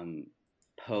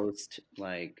post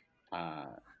like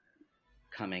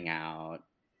coming out,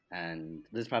 and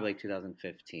this is probably like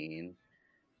 2015,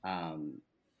 um,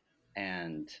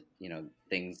 and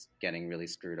things getting really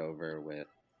screwed over with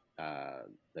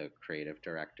the creative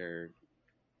director.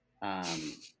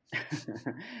 um,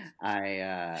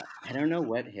 I don't know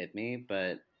what hit me,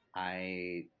 but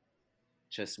I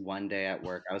just one day at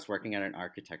work, I was working at an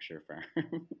architecture firm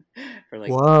for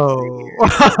like 3 whoa.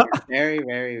 years. Very,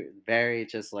 very, very,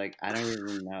 just like, I don't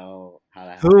even know how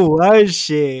that happened. Who was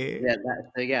she?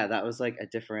 Yeah, that was like a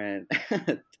different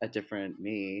a different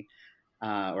me,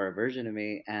 or a version of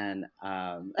me. And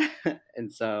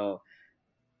and so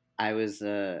I was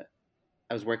uh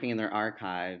I was working in their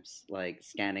archives, like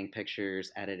scanning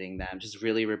pictures, editing them, just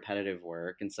really repetitive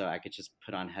work. And so I could just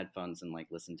put on headphones and like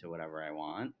listen to whatever I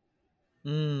want,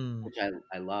 Mm, which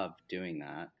I love doing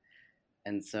that.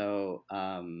 And so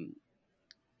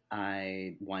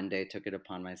I one day took it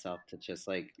upon myself to just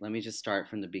like, let me just start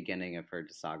from the beginning of her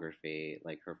discography,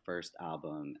 like her first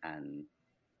album, and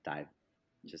dive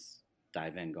just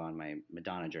dive in, go on my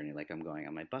Madonna journey, like I'm going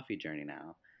on my Buffy journey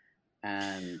now.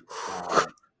 And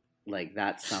like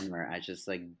that summer, I just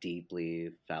like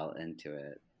deeply fell into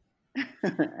it.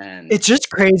 And it's just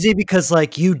crazy because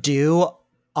like you do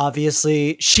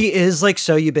obviously she is like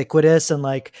so ubiquitous and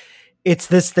like it's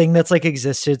this thing that's like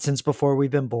existed since before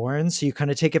we've been born, so you kind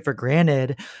of take it for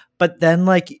granted. But then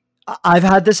like I've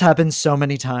had this happen so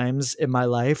many times in my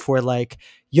life where like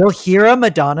you'll hear a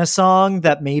Madonna song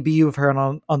that maybe you've heard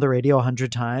on the radio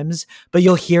 100 times, but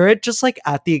you'll hear it just like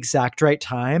at the exact right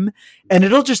time and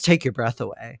it'll just take your breath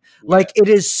away. Yeah, Like it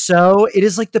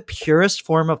is like the purest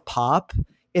form of pop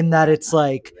in that it's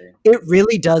like absolutely. it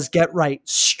really does get right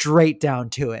straight down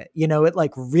to it. You know, it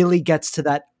like really gets to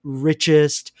that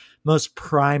richest, most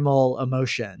primal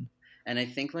emotion. And I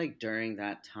think like during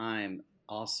that time,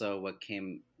 also what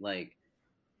came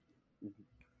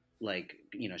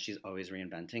she's always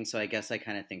reinventing. So I guess I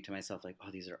kind of think to myself like,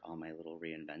 oh, these are all my little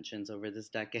reinventions over this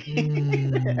decade.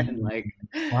 And Mm. like,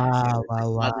 Wow, the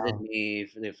wow, closeted wow. me,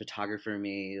 the photographer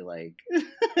me, like,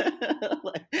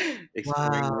 like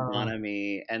exploring Wow. Madonna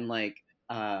me, and like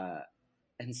uh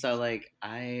and so like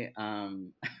I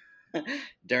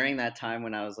during that time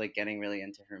when I was like getting really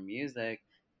into her music,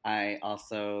 I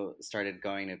also started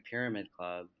going to Pyramid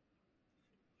Club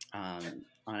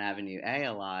on Avenue A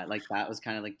a lot. Like that was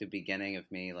kind of like the beginning of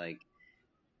me like,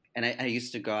 and I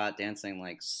used to go out dancing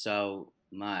like so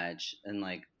much and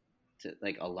like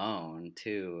like alone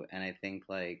too. And I think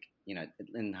like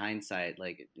in hindsight,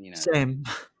 like Same.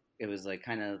 it was like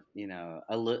kind of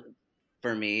a little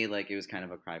for me like it was kind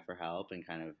of a cry for help and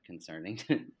kind of concerning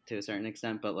to a certain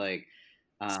extent, but like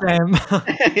um Same.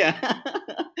 yeah.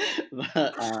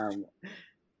 but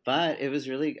but it was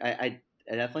really I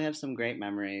definitely have some great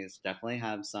memories. Definitely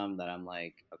have some that I'm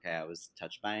like, okay, I was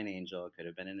touched by an angel. Could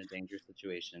have been in a dangerous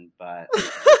situation, but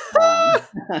um,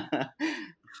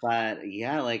 but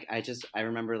yeah, like I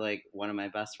remember like one of my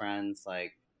best friends,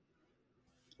 like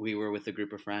we were with a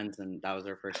group of friends, and that was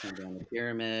our first time doing the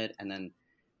pyramid, and then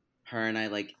her and I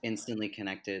like instantly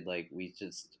connected. Like we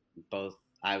just both,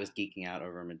 I was geeking out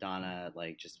over Madonna,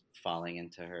 like just falling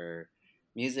into her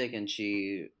music, and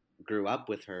she grew up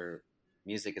with her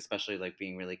music, especially like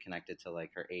being really connected to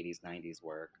like her 80s, 90s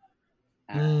work.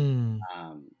 And Mm.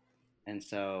 um and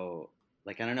so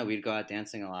like I don't know, we'd go out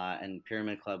dancing a lot, and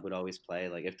Pyramid Club would always play,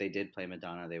 like if they did play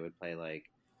Madonna, they would play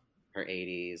like her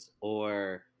 80s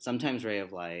or sometimes Ray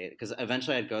of Light, because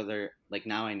eventually I'd go there. Like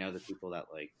now I know the people that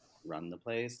like run the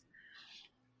place,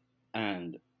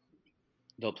 and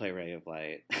they'll play Ray of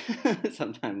Light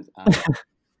sometimes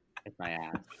if I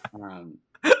ask. Um,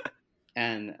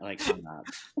 and like I'm not.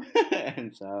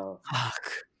 And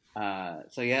Fuck.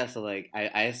 so yeah, so like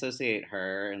I associate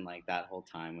her and like that whole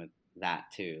time with that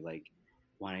too, like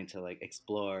wanting to like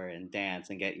explore and dance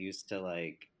and get used to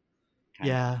like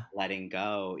kind of Yeah. letting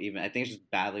go. Even I think she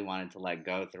just badly wanted to let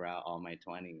go throughout all my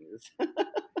 20s.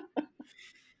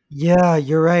 Yeah,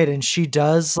 you're right. And she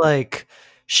does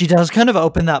kind of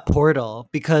open that portal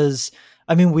because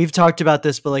I mean, we've talked about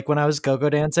this, but like when I was go-go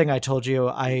dancing, I told you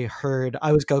I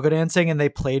was go-go dancing and they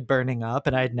played Burning Up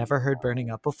and I had never heard Burning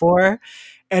Up before.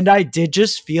 And I did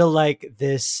just feel like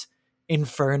this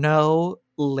inferno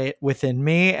lit within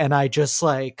me. And I just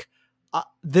like,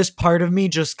 this part of me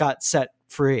just got set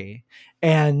free.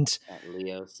 And That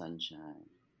Leo sunshine.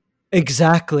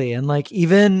 exactly. And like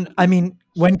even I mean,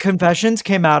 when Confessions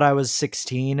came out, I was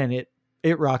 16 and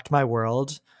it rocked my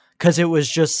world cuz it was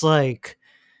just like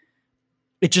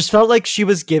it just felt like she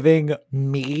was giving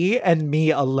me and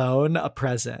me alone a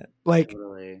present. Like,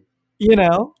 Totally. you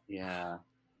know? Yeah,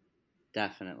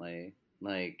 definitely.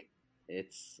 Like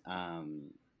it's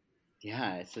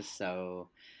yeah, it's just so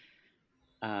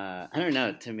I don't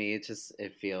know, to me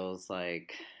it feels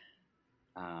like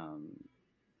um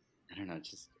I don't know,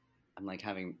 just I'm like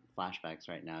having flashbacks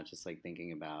right now, just like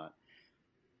thinking about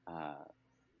uh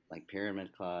like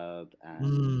Pyramid Club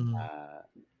and Mm, uh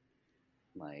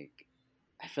like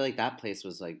I feel like that place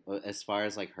was like as far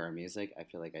as like her music, I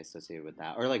feel like I associated with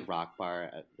that, or like Rock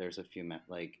Bar. There's a few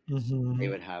like they mhm.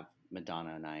 would have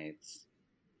Madonna nights,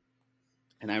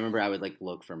 and I remember I would like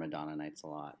look for Madonna nights a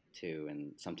lot too,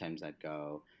 and sometimes I'd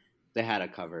go. They had a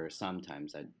cover.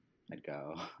 Sometimes I'd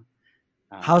go.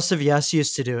 Um, House of Yes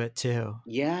used to do it too.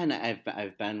 yeah, and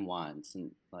I've been once,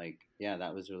 and like yeah,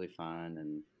 that was really fun,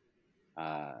 and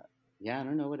uh, yeah, I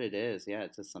don't know what it is. Yeah,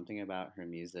 it's just something about her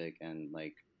music and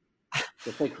like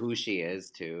just like who she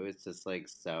is too. It's just like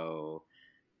so.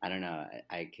 I don't know.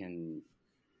 I can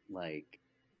like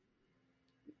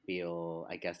feel,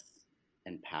 I guess,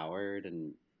 empowered,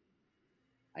 and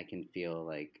I can feel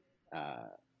uh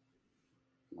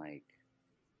like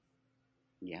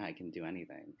yeah, I can do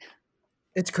anything.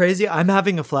 It's crazy. I'm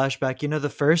having a flashback. You know, the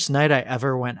first night I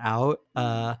ever went out,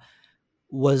 Mm.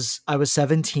 was I was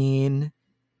 17.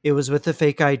 It was with a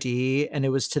fake ID and it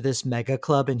was to this mega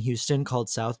club in Houston called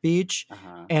South Beach. Uh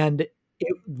huh. And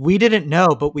we didn't know,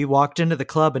 but we walked into the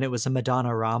club and it was a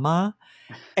Madonna Rama.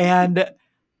 And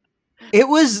I it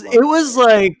love was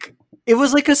like it. it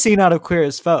was like a scene out of Queer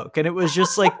as Folk, and it was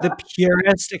just like the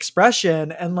purest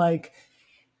expression, and like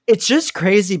it's just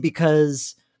crazy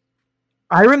because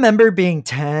I remember being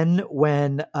 10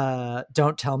 when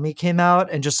Don't Tell Me came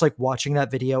out and just like watching that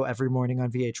video every morning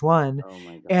on VH1. Oh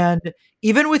my god. And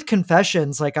even with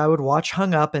Confessions, like I would watch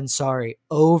Hung Up and Sorry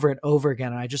over and over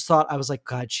again. And I just thought, I was like,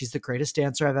 God, she's the greatest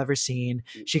dancer I've ever seen.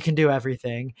 She can do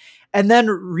everything. And then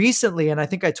recently, and I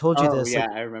think I told you Oh this, yeah,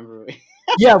 like, I remember.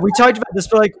 yeah, we talked about this,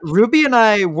 but like Ruby and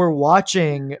I were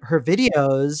watching her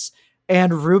videos,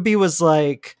 and Ruby was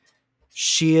like,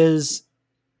 she is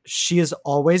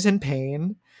always in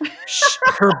pain.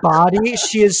 Her body,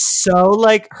 she is so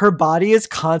like, her body is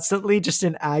constantly just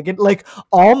in agony. Like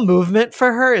all movement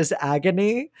for her is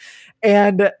agony.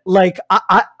 And like,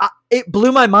 it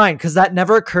blew my mind because that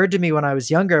never occurred to me when I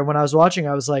was younger. When I was watching,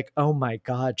 I was like, oh my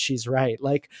God, she's right.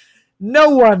 Like, no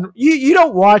one, you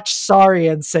don't watch Sorry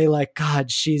and say like, God,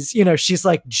 she's, she's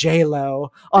like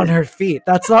J-Lo on her feet.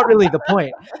 That's not really the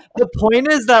point. The point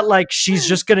is that like she's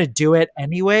just gonna do it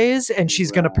anyways, and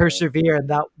she's gonna Right. persevere, and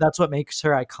that's what makes her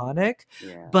iconic.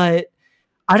 Yeah. But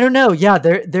I don't know. Yeah,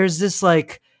 there's this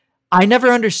like, I never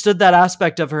understood that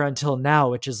aspect of her until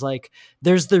now, which is like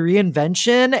there's the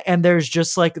reinvention and there's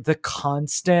just like the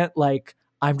constant like,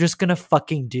 I'm just gonna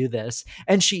fucking do this.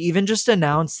 And she even just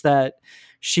announced that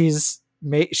she's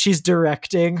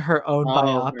directing her own Oh, her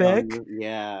own biopic.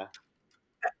 yeah.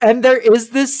 And there is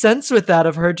this sense with that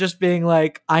of her just being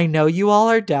like, I know you all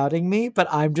are doubting me, but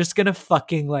I'm just gonna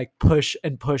fucking like push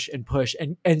and push and push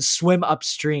and swim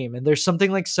upstream. And there's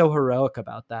something like so heroic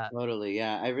about that. Totally.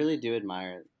 Yeah, I really do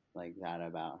admire like that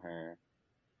about her.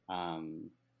 Um,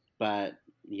 but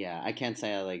yeah, I can't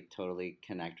say I like totally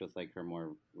connect with like her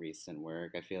more recent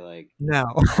work. I feel like No.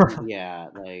 yeah,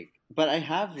 like but I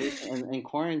have in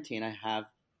quarantine I have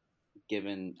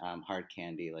given Hard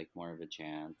Candy like more of a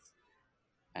chance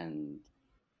and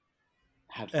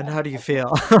And how do you I've been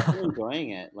feel?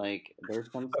 enjoying it. Like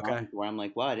there's some Okay. songs where I'm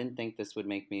like, wow, I didn't think this would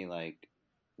make me like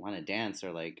want to dance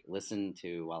or like listen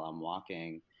to while I'm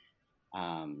walking.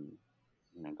 Um,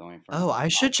 going for a Oh, I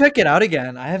walk should check it out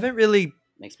again. I haven't really.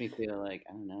 makes me feel like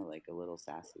I don't know, like a little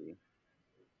sassy.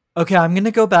 Okay, I'm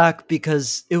gonna go back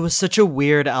because it was such a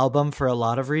weird album for a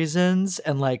lot of reasons,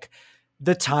 and like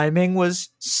the timing was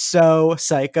so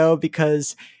psycho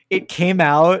because it came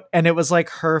out and it was like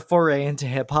her foray into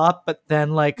hip hop, but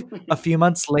then like a few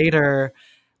months later,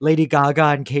 Lady Gaga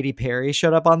and Katy Perry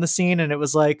showed up on the scene, and it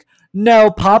was like,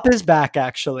 no, pop is back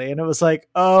actually, and it was like,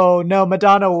 oh no,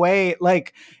 Madonna, wait,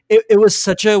 like it was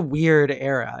such a weird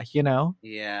era, you know?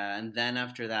 Yeah, and then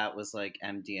after that was like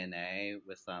MDNA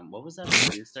with what was that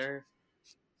producer?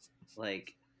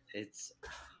 Like it's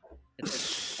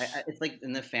it's like it's like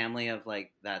in the family of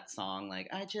like that song like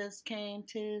I just came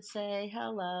to say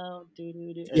hello. Doo,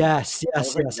 doo, doo. Yes, That was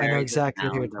yes, like yes. I know very the exactly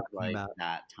who you're sound of talking like about.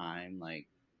 that time like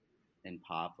in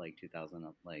pop like 2000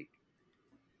 like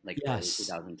early Yes.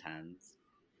 2010s.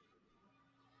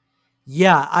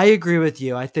 Yeah, I agree with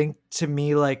you. I think to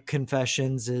me, like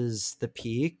Confessions is the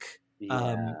peak.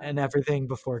 Yeah, And everything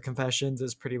before Confessions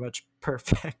is pretty much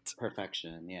perfect.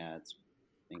 perfection. Yeah, it's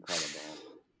incredible.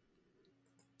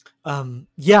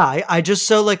 Yeah, I just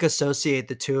so like associate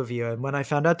the two of you. And when I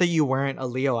found out that you weren't a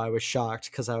Leo, I was shocked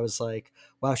because I was like,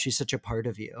 wow, she's such a part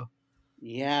of you.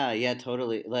 Yeah, yeah,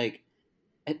 totally. Like,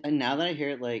 and now that I hear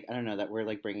it, like, I don't know that we're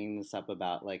like bringing this up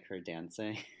about like her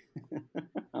dancing.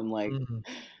 I'm like, Mhm.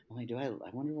 I'm like, I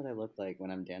wonder what I look like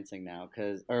when I'm dancing now,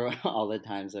 cause or all the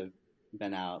times I've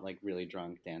been out like really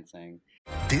drunk dancing.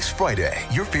 This Friday,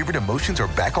 your favorite emotions are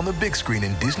back on the big screen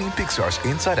in Disney and Pixar's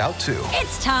Inside Out 2.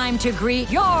 It's time to greet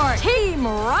your Team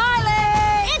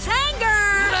Riley. It's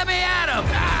anger. Let me at him!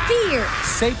 Fear.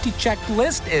 Safety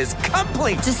checklist is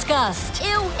complete. Disgust. Ew,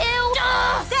 ew.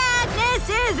 Sadness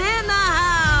is in the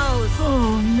house.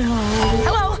 Oh, no.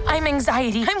 Hello, I'm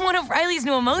anxiety. I'm one of Riley's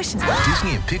new emotions.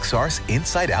 Disney and Pixar's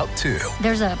Inside Out 2.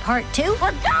 There's a part 2?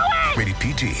 We're going! Rated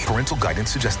PG. Parental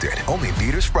guidance suggested. Only in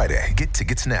theaters Friday. Get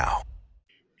tickets now.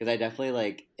 Because I definitely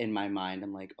like in my mind,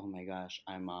 I'm like, oh my gosh,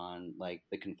 I'm on like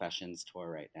the Confessions tour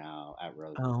right now at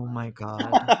Rose. Oh my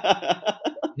God.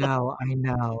 No, I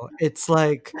know. It's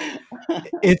like,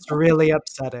 it's really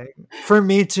upsetting for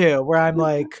me too, where I'm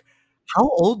like, how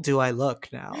old do I look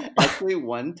now? Actually,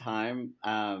 one time,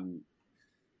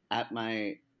 at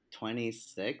my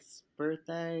 26th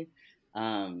birthday,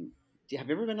 have you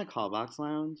ever been to Callbox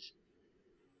Lounge?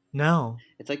 No.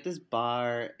 It's like this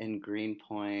bar in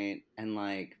Greenpoint, and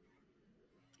like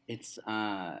it's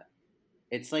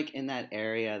like in that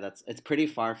area it's pretty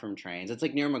far from trains. It's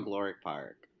like near McGlorick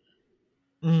Park,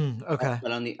 Okay.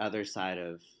 but on the other side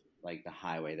of like the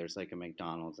highway. There's like a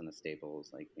McDonald's and a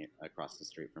Staples like across the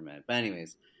street from it. But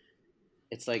anyways,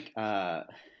 it's like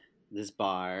this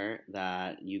bar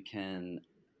that you can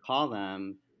call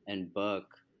them and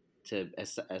book to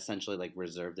essentially like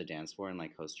reserve the dance floor and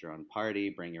like host your own party,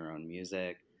 bring your own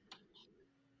music.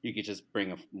 You could just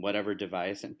bring whatever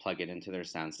device and plug it into their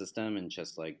sound system, and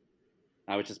just like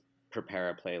I would just prepare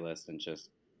a playlist and just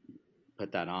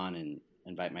put that on and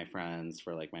invite my friends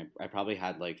for like I probably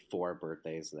had like 4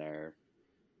 birthdays there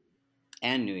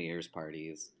and New Year's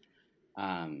parties.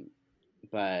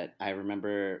 But I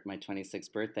remember my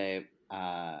 26th birthday,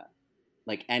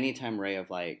 like anytime Ray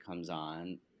of Light comes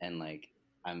on and like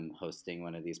I'm hosting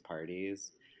one of these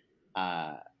parties,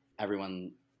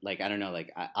 everyone, like, I don't know,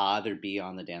 like I'll either be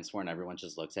on the dance floor and everyone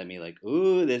just looks at me like,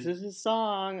 ooh, this is his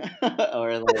song.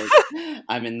 Or like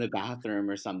I'm in the bathroom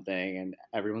or something and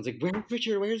everyone's like, where's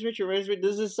Richard? Where's Richard? Where's Richard?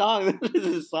 This is his song. This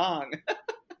is his song.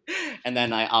 And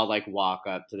then I'll like walk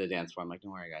up to the dance floor. I'm like,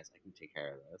 don't worry guys, I can take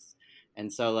care of this.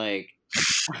 And so like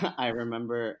I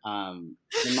remember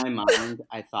in my mind,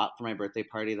 I thought for my birthday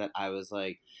party that I was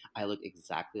like, I look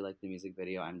exactly like the music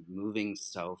video. I'm moving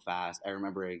so fast. I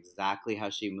remember exactly how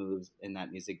she moves in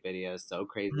that music video. So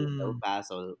crazy, so fast.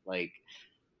 So like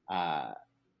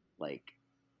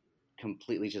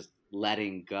completely just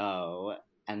letting go.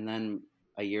 And then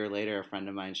a year later, a friend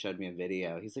of mine showed me a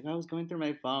video. He's like, I was going through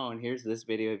my phone. Here's this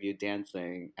video of you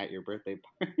dancing at your birthday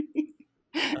party.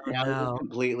 And I was just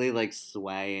completely like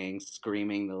swaying,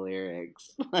 screaming the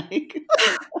lyrics, like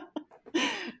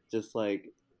just like,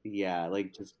 yeah,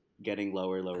 like just getting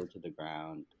lower, lower to the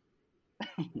ground.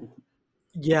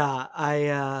 Yeah,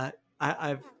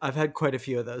 I've had quite a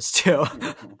few of those too.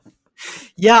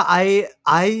 Yeah,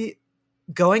 I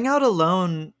going out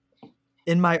alone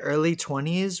in my early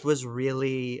 20s was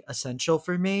really essential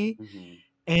for me. Mm-hmm.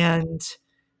 And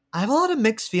I have a lot of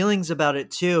mixed feelings about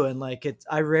it too. And like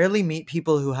I rarely meet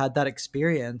people who had that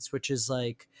experience, which is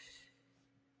like,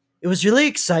 it was really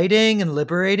exciting and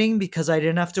liberating because I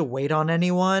didn't have to wait on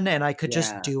anyone and I could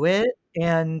just do it.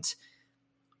 And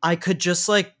I could just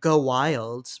like go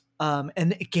wild. And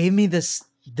it gave me this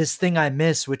thing I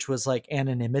miss, which was like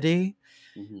anonymity.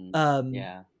 Mm-hmm.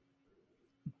 Yeah.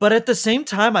 But at the same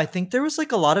time, I think there was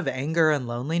like a lot of anger and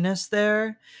loneliness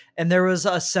there. And there was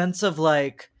a sense of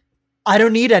like, I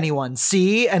don't need anyone,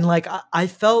 see? And like, I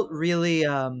felt really,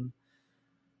 I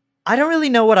don't really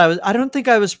know I don't think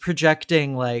I was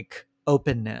projecting like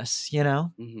openness, you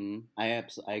know? Mm-hmm.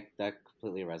 That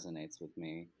completely resonates with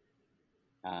me.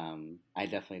 I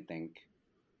definitely think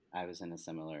I was in a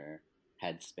similar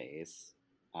headspace,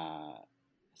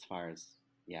 as far as,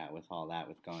 yeah, with all that,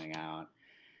 with going out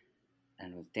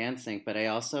and with dancing. But I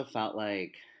also felt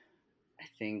like, I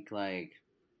think like,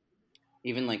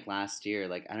 even like last year,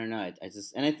 like, I don't know, I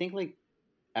just, and I think like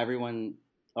everyone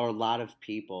or a lot of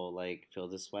people like feel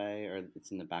this way, or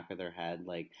it's in the back of their head.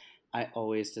 Like, I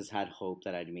always just had hope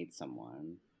that I'd meet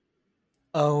someone.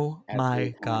 Oh Every my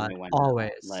time God. I went out,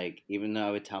 Always. like, even though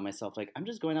I would tell myself, like, I'm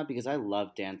just going out because I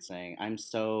love dancing. I'm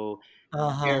so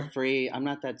Uh-huh. carefree. I'm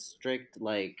not that strict,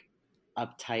 like,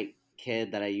 uptight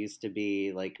kid that I used to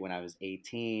be, like, when I was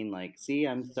 18. Like, see,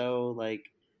 I'm so,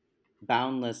 like,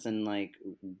 boundless and, like,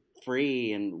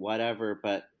 free and whatever.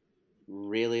 But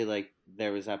really, like,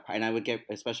 there was that part. And I would get,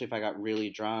 especially if I got really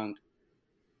drunk,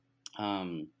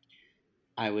 um,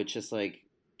 I would just like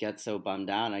get so bummed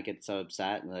out. I get so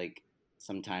upset. Like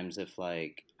sometimes if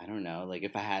like, I don't know, like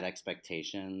if I had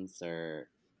expectations, or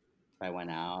if I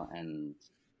went out and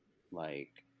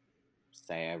like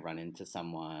say I run into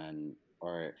someone,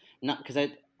 or not, because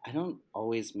I don't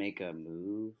always make a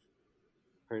move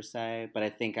per se, but I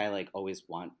think I like always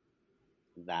want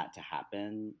that to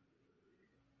happen.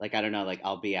 Like, I don't know, like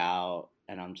I'll be out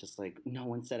and I'm just like, no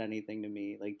one said anything to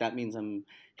me. Like that means I'm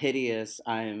hideous.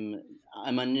 I'm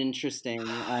uninteresting.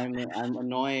 I'm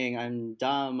annoying. I'm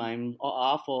dumb. I'm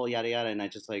awful. Yada yada. And I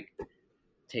just like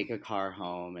take a car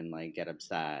home and like get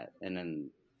upset, and then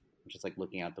I'm just like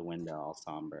looking out the window all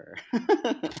somber.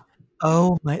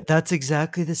 Oh my, that's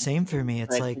exactly the same for me.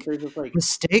 But It's I think like there's just like, the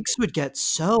stakes would get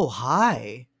so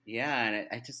high. yeah, and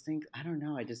I just think, I don't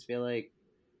know. I just feel like,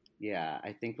 yeah,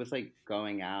 I think with like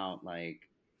going out, like,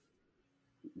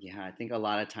 yeah, I think a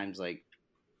lot of times, like,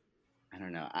 I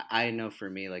don't know. I know for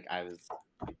me, like I was,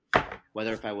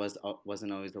 whether if I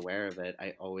wasn't always aware of it,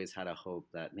 I always had a hope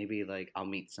that maybe like I'll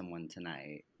meet someone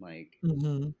tonight. Like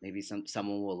Mm-hmm. maybe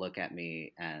someone will look at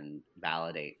me and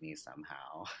validate me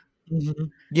somehow. Mm-hmm.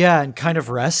 Yeah, and kind of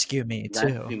rescue me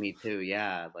too. Rescue me too,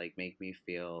 yeah. Like make me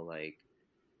feel like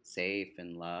safe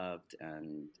and loved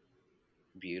and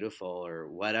beautiful or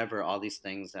whatever. All these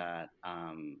things that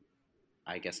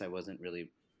I guess I wasn't really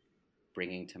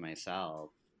bringing to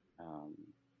myself um,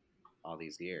 all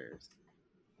these years.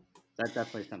 That's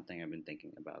definitely something I've been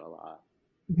thinking about a lot.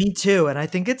 Me too. And I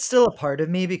think it's still a part of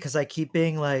me because I keep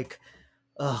being like,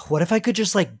 ugh, what if I could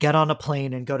just like get on a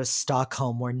plane and go to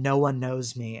Stockholm where no one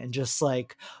knows me and just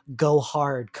like go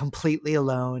hard completely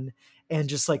alone and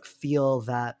just like feel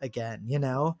that again, you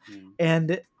know? Mm.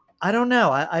 And I don't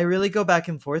know. I really go back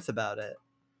and forth about it.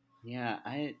 Yeah,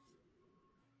 I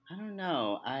don't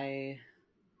know.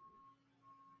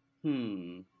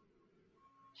 Hmm.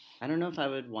 I don't know if I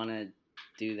would want to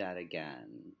do that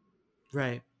again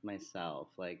Right. myself.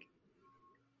 Like,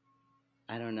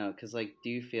 I don't know, cause like, do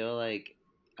you feel like,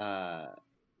 uh,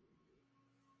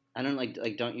 I don't like,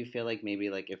 don't you feel like maybe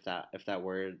like if that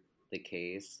were the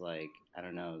case, like, I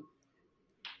don't know,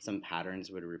 some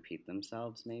patterns would repeat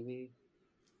themselves, maybe,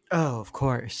 Oh, of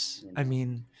course. you I know?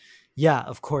 mean, yeah,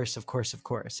 of course, of course, of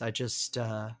course. I just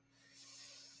I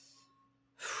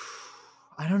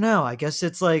don't know. I guess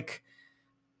it's like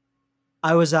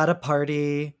I was at a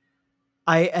party.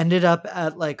 I ended up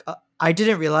at like I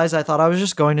didn't realize, I thought I was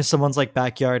just going to someone's like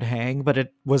backyard hang, but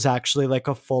it was actually like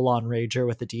a full-on rager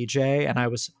with a DJ and I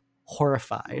was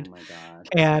Oh horrified. my God.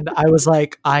 And I was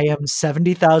like, I am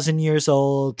 70,000 years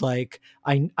old. Like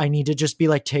I need to just be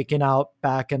like taken out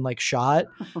back and like shot.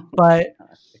 Oh my But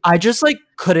God. I just like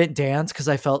couldn't dance because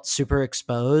I felt super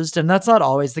exposed. And that's not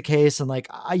always the case. And like,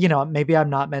 maybe I'm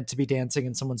not meant to be dancing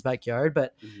in someone's backyard,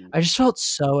 but Mhm. I just felt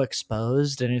so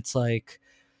exposed. And it's like,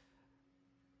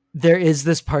 there is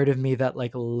this part of me that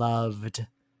like loved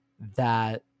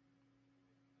that,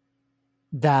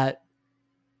 that,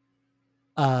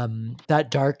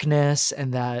 that darkness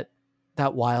and that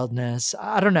wildness.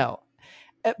 I don't know.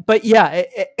 But yeah,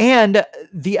 and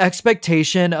the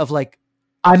expectation of like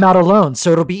I'm out alone,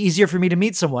 so it'll be easier for me to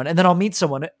meet someone, and then I'll meet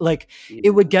someone. Like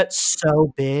it Yeah. would get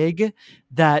so big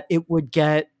that it would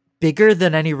get bigger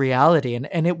than any reality,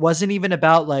 and it wasn't even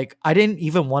about like I didn't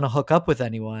even want to hook up with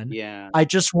anyone. Yeah. I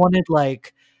just wanted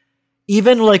like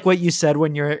even like what you said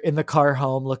when you're in the car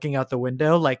home looking out the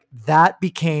window, like that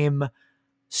became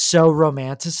so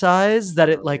romanticized that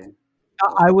it like Totally.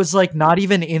 I was like not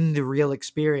even in the real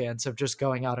experience of just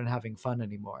going out and having fun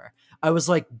anymore. I was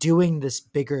like doing this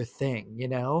bigger thing, you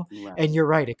know? And Right. you're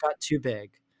right, it got too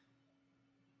big.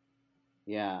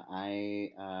 Yeah.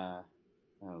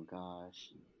 Oh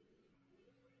gosh.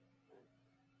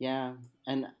 Yeah.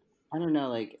 And I don't know,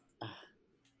 like,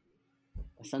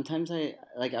 sometimes I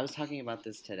was talking about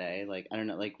this today. Like, I don't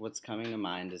know, like, what's coming to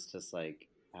mind is just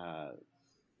uh,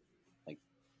 like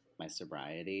my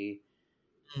sobriety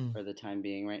Mm. for the time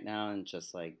being right now, and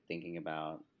just like thinking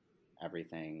about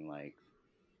everything, like,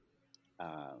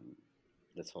 um,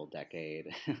 this whole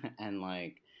decade, and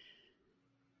like,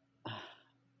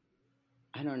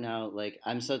 I don't know, like,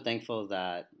 I'm so thankful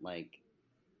that like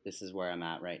this is where I'm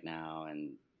at right now,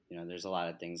 and there's a lot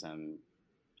of things I'm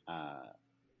uh,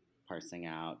 parsing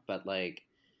out, but like,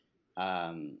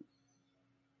 um,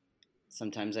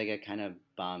 sometimes I get kind of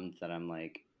bummed that I'm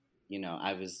like,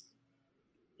 I was,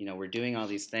 we're doing all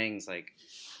these things, like,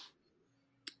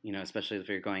 especially if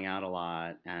you're going out a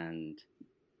lot, and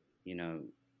you know,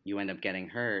 you end up getting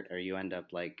hurt, or you end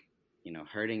up like,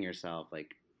 hurting yourself,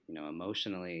 like,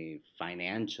 emotionally,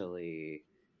 financially,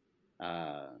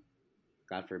 uh,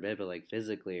 God forbid, but like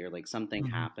physically, or like something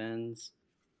Mhm. happens,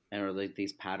 and or like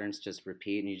these patterns just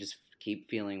repeat, and you just keep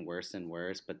feeling worse and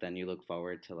worse, but then you look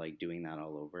forward to like doing that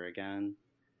all over again.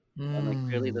 And like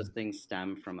clearly those Mm. things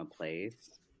stem from a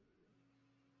place,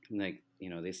 like,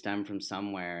 they stem from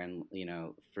somewhere, and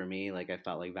for me, like, I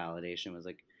felt like validation was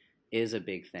like is a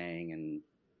big thing, and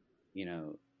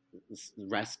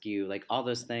rescue, like all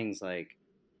those things, like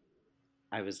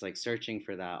I was like searching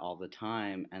for that all the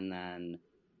time, and then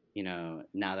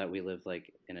now that we live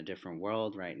like in a different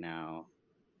world right now,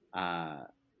 uh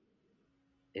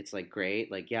it's like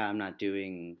great, like, yeah, I'm not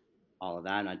doing all of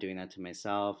that, I'm not doing that to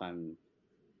myself, I'm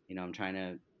trying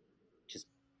to just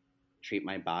treat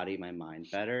my body, my mind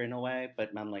better in a way, but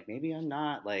I'm like, maybe I'm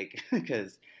not, like,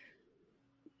 because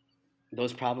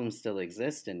those problems still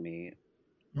exist in me.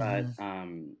 But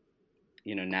Mhm.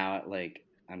 now, like,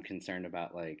 I'm concerned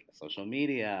about like social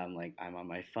media. I'm on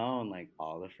my phone like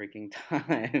all the freaking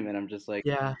time, and I'm just like,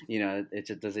 Yeah.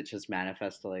 it just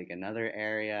manifest to like another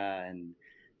area, and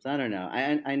so I don't know.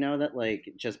 I know that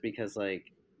like just because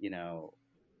like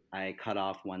I cut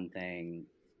off one thing,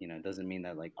 doesn't mean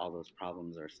that like all those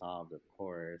problems are solved, of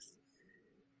course.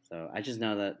 So I just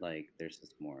know that like there's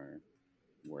just more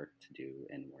work to do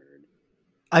inward.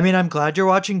 I mean, I'm glad you're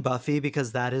watching Buffy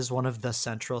because that is one of the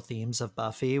central themes of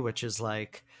Buffy, which is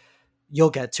like you'll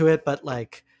get to it, but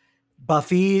like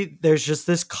Buffy, there's just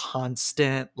this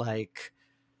constant like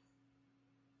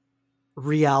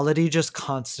reality just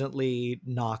constantly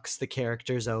knocks the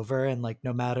characters over, and like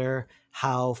no matter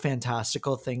how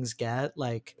fantastical things get,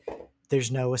 like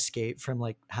there's no escape from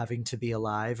like having to be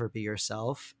alive or be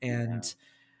yourself. Yeah. And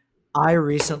I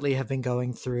recently have been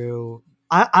going through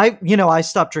I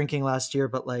stopped drinking last year,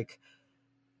 but like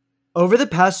over the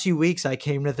past few weeks I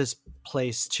came to this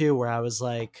place too where I was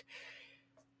like,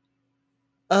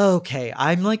 okay,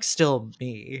 I'm like still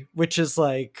me, which is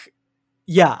like,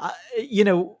 yeah,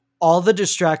 all the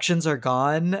distractions are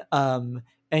gone.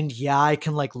 And yeah, I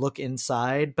can like look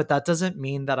inside, but that doesn't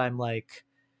mean that I'm like,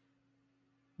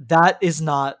 that is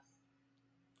not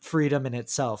freedom in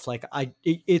itself. Like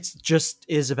it's just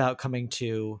is about coming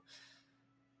to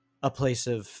a place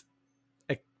of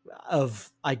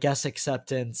I guess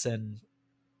acceptance and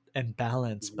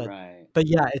balance, Right. but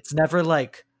yeah, it's never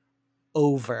like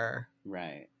over.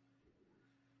 Right.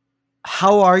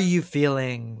 How are you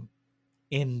feeling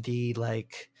in the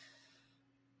like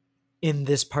in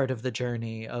this part of the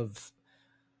journey of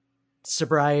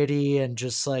sobriety and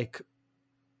just like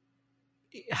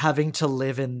having to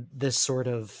live in this sort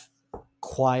of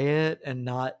quiet and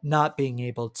not being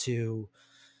able to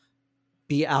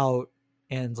be out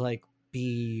and like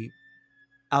be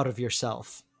out of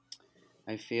yourself?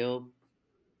 I feel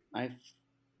I f-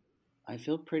 I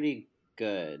feel pretty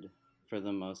good for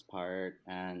the most part,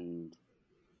 and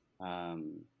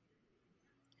um,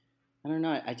 I don't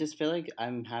know. I just feel like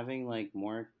I'm having like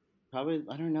more, probably,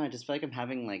 I don't know. I just feel like I'm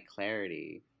having like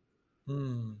clarity,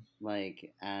 Hmm.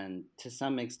 like, and to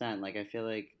some extent, like I feel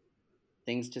like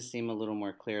things just seem a little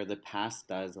more clear. The past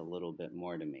does a little bit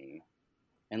more to me,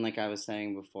 and like I was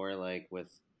saying before, like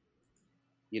with,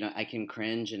 I can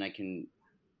cringe and I can,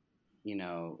 you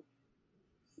know,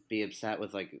 be upset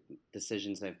with like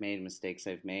decisions I've made, mistakes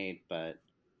I've made, but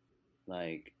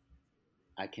like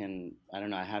I don't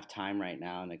know, I have time right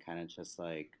now and I kind of just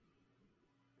like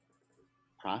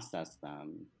process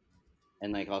them,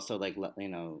 and like also like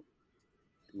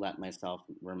let myself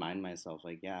remind myself,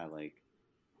 like, yeah, like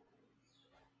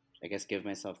I guess give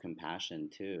myself compassion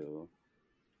too,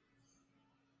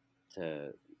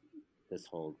 to this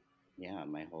whole, yeah,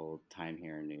 my whole time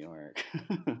here in New York.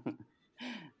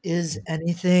 Is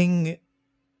anything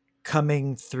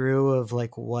coming through of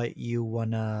like what you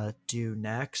want to do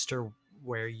next or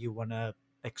where you want to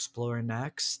explore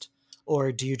next?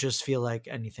 Or do you just feel like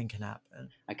anything can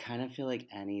happen? I kind of feel like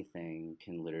anything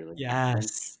can literally happen,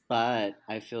 Yes. but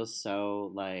I feel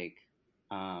so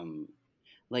um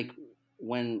like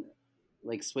when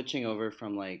like switching over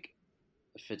from like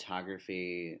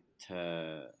photography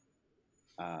to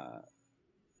uh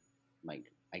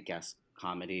like I guess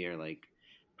comedy, or like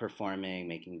performing,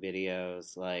 making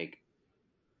videos, like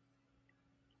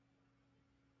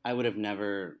I would have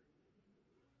never,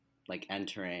 like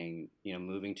entering,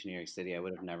 moving to New York City, I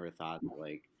would have never thought that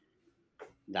like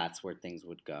that's where things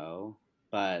would go.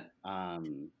 But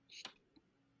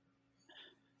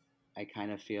I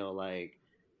kind of feel like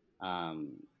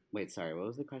um wait, sorry, what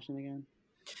was the question again?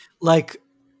 Like,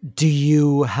 do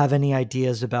you have any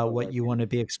ideas about Oh, what like you want to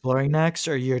be exploring next,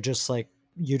 or you're just like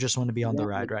you just want to be on yeah, the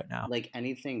ride right now? like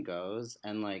anything goes.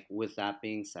 And like with that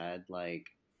being said, like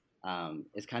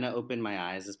it's kind of opened my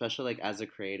eyes, especially like as a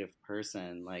creative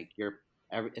person, like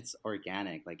it's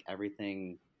organic, like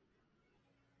everything,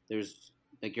 there's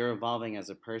like you're evolving as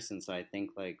a person. So I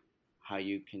think like how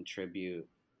you contribute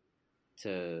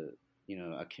to,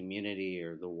 a community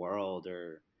or the world,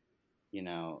 or you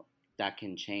know that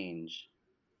can change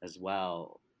as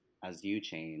well as you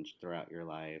change throughout your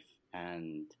life.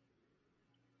 And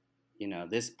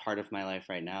this part of my life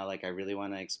right now, like I really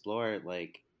want to explore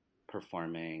like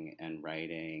performing and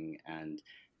writing and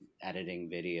editing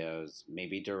videos,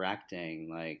 maybe directing,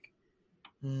 like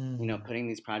Mm. putting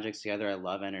these projects together. I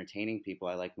love entertaining people,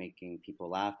 I like making people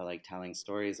laugh, I like telling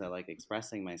stories, I like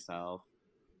expressing myself.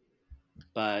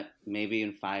 But maybe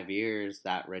in 5 years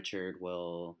that Richard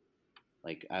will,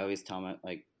 like I always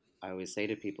say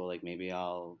to people, like maybe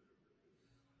I'll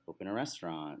open a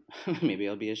restaurant, maybe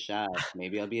I'll be a chef,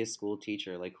 maybe I'll be a school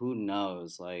teacher, like who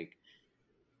knows, like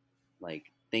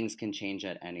things can change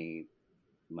at any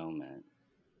moment.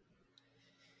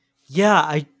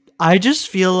 Yeah, I just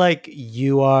feel like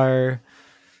you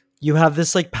have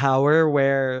this like power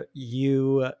where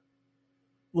you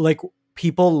like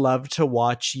people love to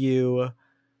watch you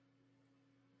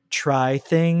try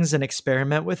things and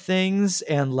experiment with things,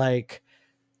 and like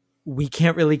we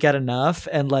can't really get enough.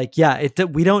 And like yeah,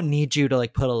 we don't need you to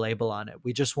like put a label on it,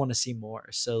 we just want to see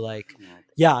more. So like Oh,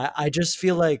 yeah, I just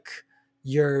feel like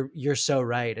you're so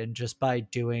right, and just by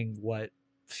doing what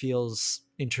feels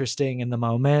interesting in the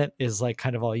moment is like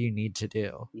kind of all you need to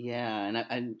do. Yeah,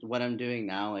 and what I'm doing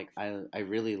now, like I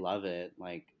really love it.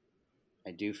 Like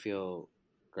I do feel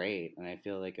great, and I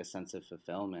feel like a sense of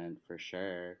fulfillment for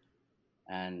sure.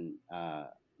 And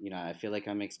I feel like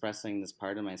I'm expressing this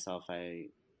part of myself I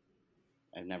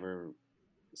never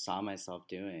saw myself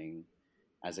doing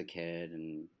as a kid,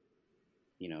 and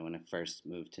when I first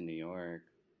moved to New York.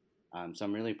 So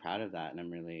I'm really proud of that, and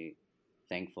I'm really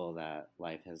thankful that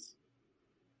life has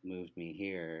moved me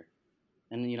here.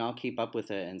 And I'll keep up with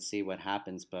it and see what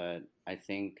happens. But I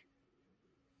think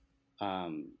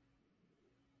um,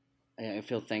 I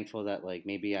feel thankful that like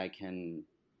maybe I can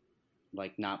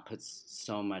like not put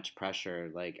so much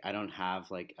pressure. Like I don't have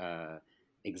like a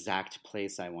exact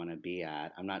place I want to be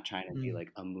at. I'm not trying to be Mm.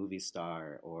 like a movie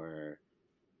star or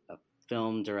a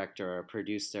film director or a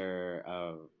producer,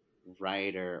 a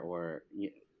writer, or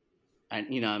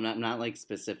I'm not like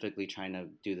specifically trying to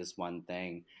do this one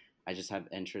thing. I just have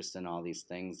interest in all these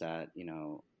things that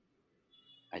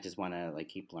I just want to like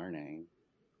keep learning.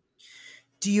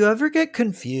 Do you ever get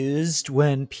confused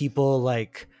when people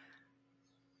like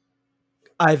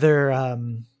either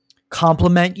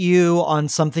compliment you on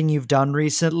something you've done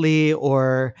recently,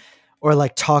 or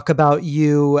like talk about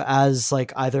you as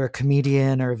like either a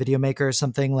comedian or a video maker or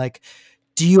something? Like,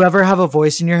 do you ever have a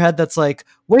voice in your head that's like,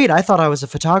 wait, I thought I was a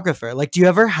photographer? Like, do you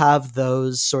ever have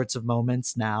those sorts of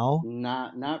moments now?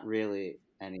 Not really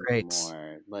Great.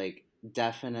 anymore. Like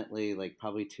definitely like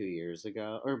probably 2 years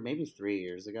ago or maybe 3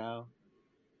 years ago.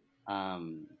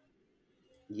 Um,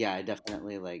 yeah, I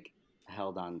definitely like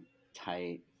held on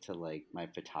tight to like my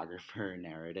photographer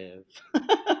narrative.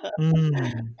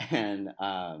 Mm. And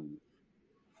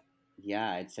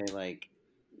yeah, I'd say like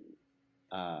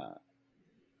uh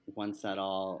once that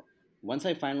all once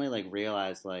I finally like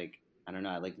realized like I don't know,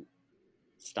 I like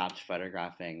stopped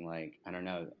photographing like I don't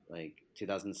know, like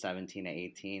 2017 to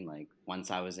 18. Like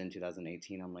once I was in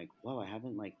 2018, I'm like, whoa, I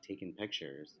haven't like taken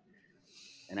pictures.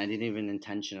 And I didn't even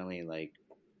intentionally like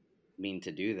mean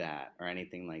to do that or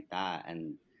anything like that.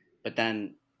 And but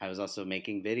then I was also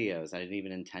making videos. I didn't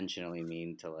even intentionally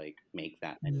mean to like make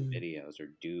that many Mm. videos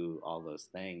or do all those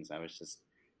things. I was just,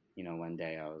 one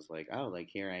day I was like, oh, like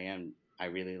here I am. I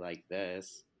really like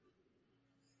this,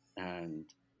 and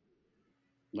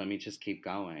let me just keep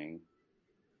going.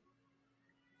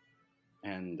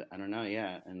 And I don't know,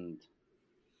 yeah. And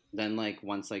then like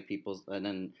once like people and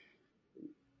then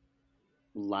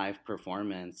live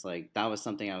performance, like that was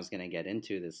something I was gonna get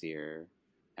into this year,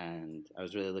 and I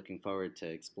was really looking forward to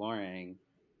exploring.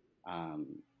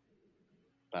 Um,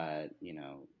 but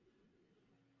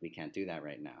we can't do that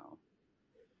right now.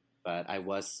 But I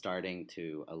was starting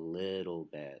to a little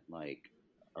bit like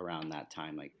around that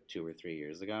time, like 2 or 3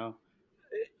 years ago.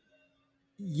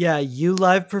 Yeah, you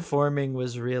live performing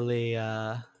was really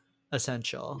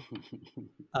essential.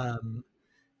 Um,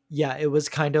 yeah, it was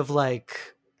kind of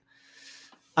like,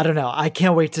 I don't know. I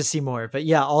can't wait to see more. But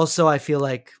yeah, also I feel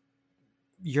like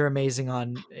you're amazing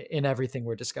on in everything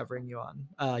we're discovering you on.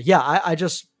 Yeah, I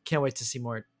just can't wait to see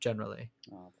more generally.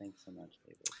 Oh, thanks so much,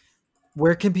 David.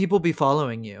 Where can people be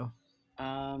following you?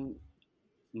 Um,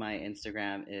 my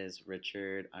Instagram is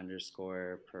Richard_Perez,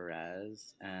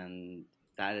 and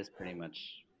that is pretty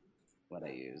much what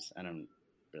I use. I don't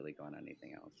really go on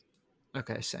anything else.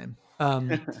 Okay, same.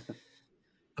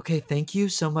 Okay, thank you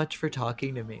so much for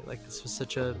talking to me. Like, this was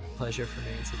such a pleasure for me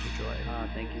and such a joy.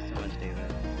 Thank you so much,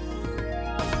 David.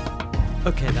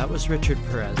 Okay, that was Richard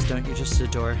Perez. Don't you just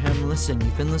adore him? Listen,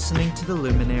 you've been listening to The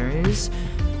Luminaries.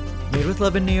 Made with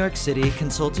Love in New York City.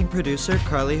 Consulting producer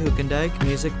Carly Hukendijk.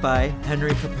 Music by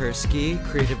Henry Papersky.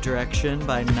 Creative direction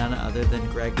by none other than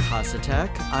Greg Kosatek.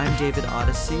 I'm David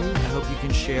Odyssey. I hope you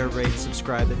can share, rate,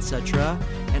 subscribe, etc.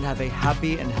 And have a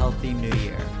happy and healthy new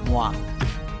year. Mwah.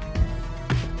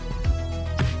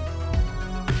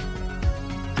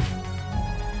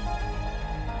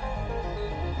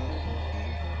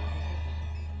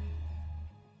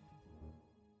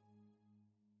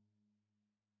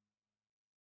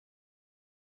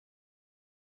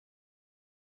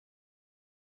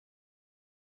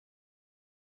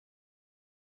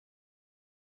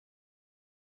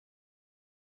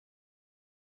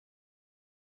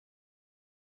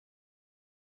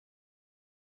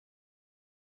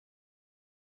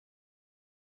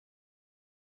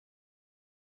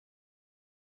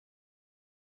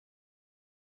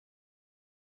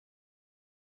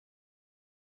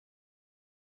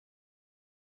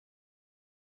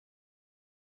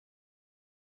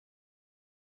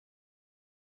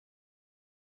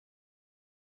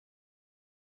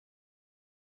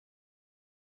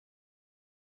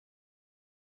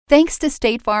 Thanks to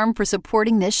State Farm for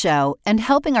supporting this show and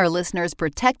helping our listeners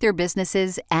protect their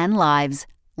businesses and lives.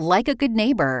 Like a good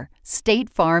neighbor, State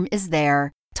Farm is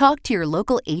there. Talk to your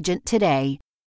local agent today.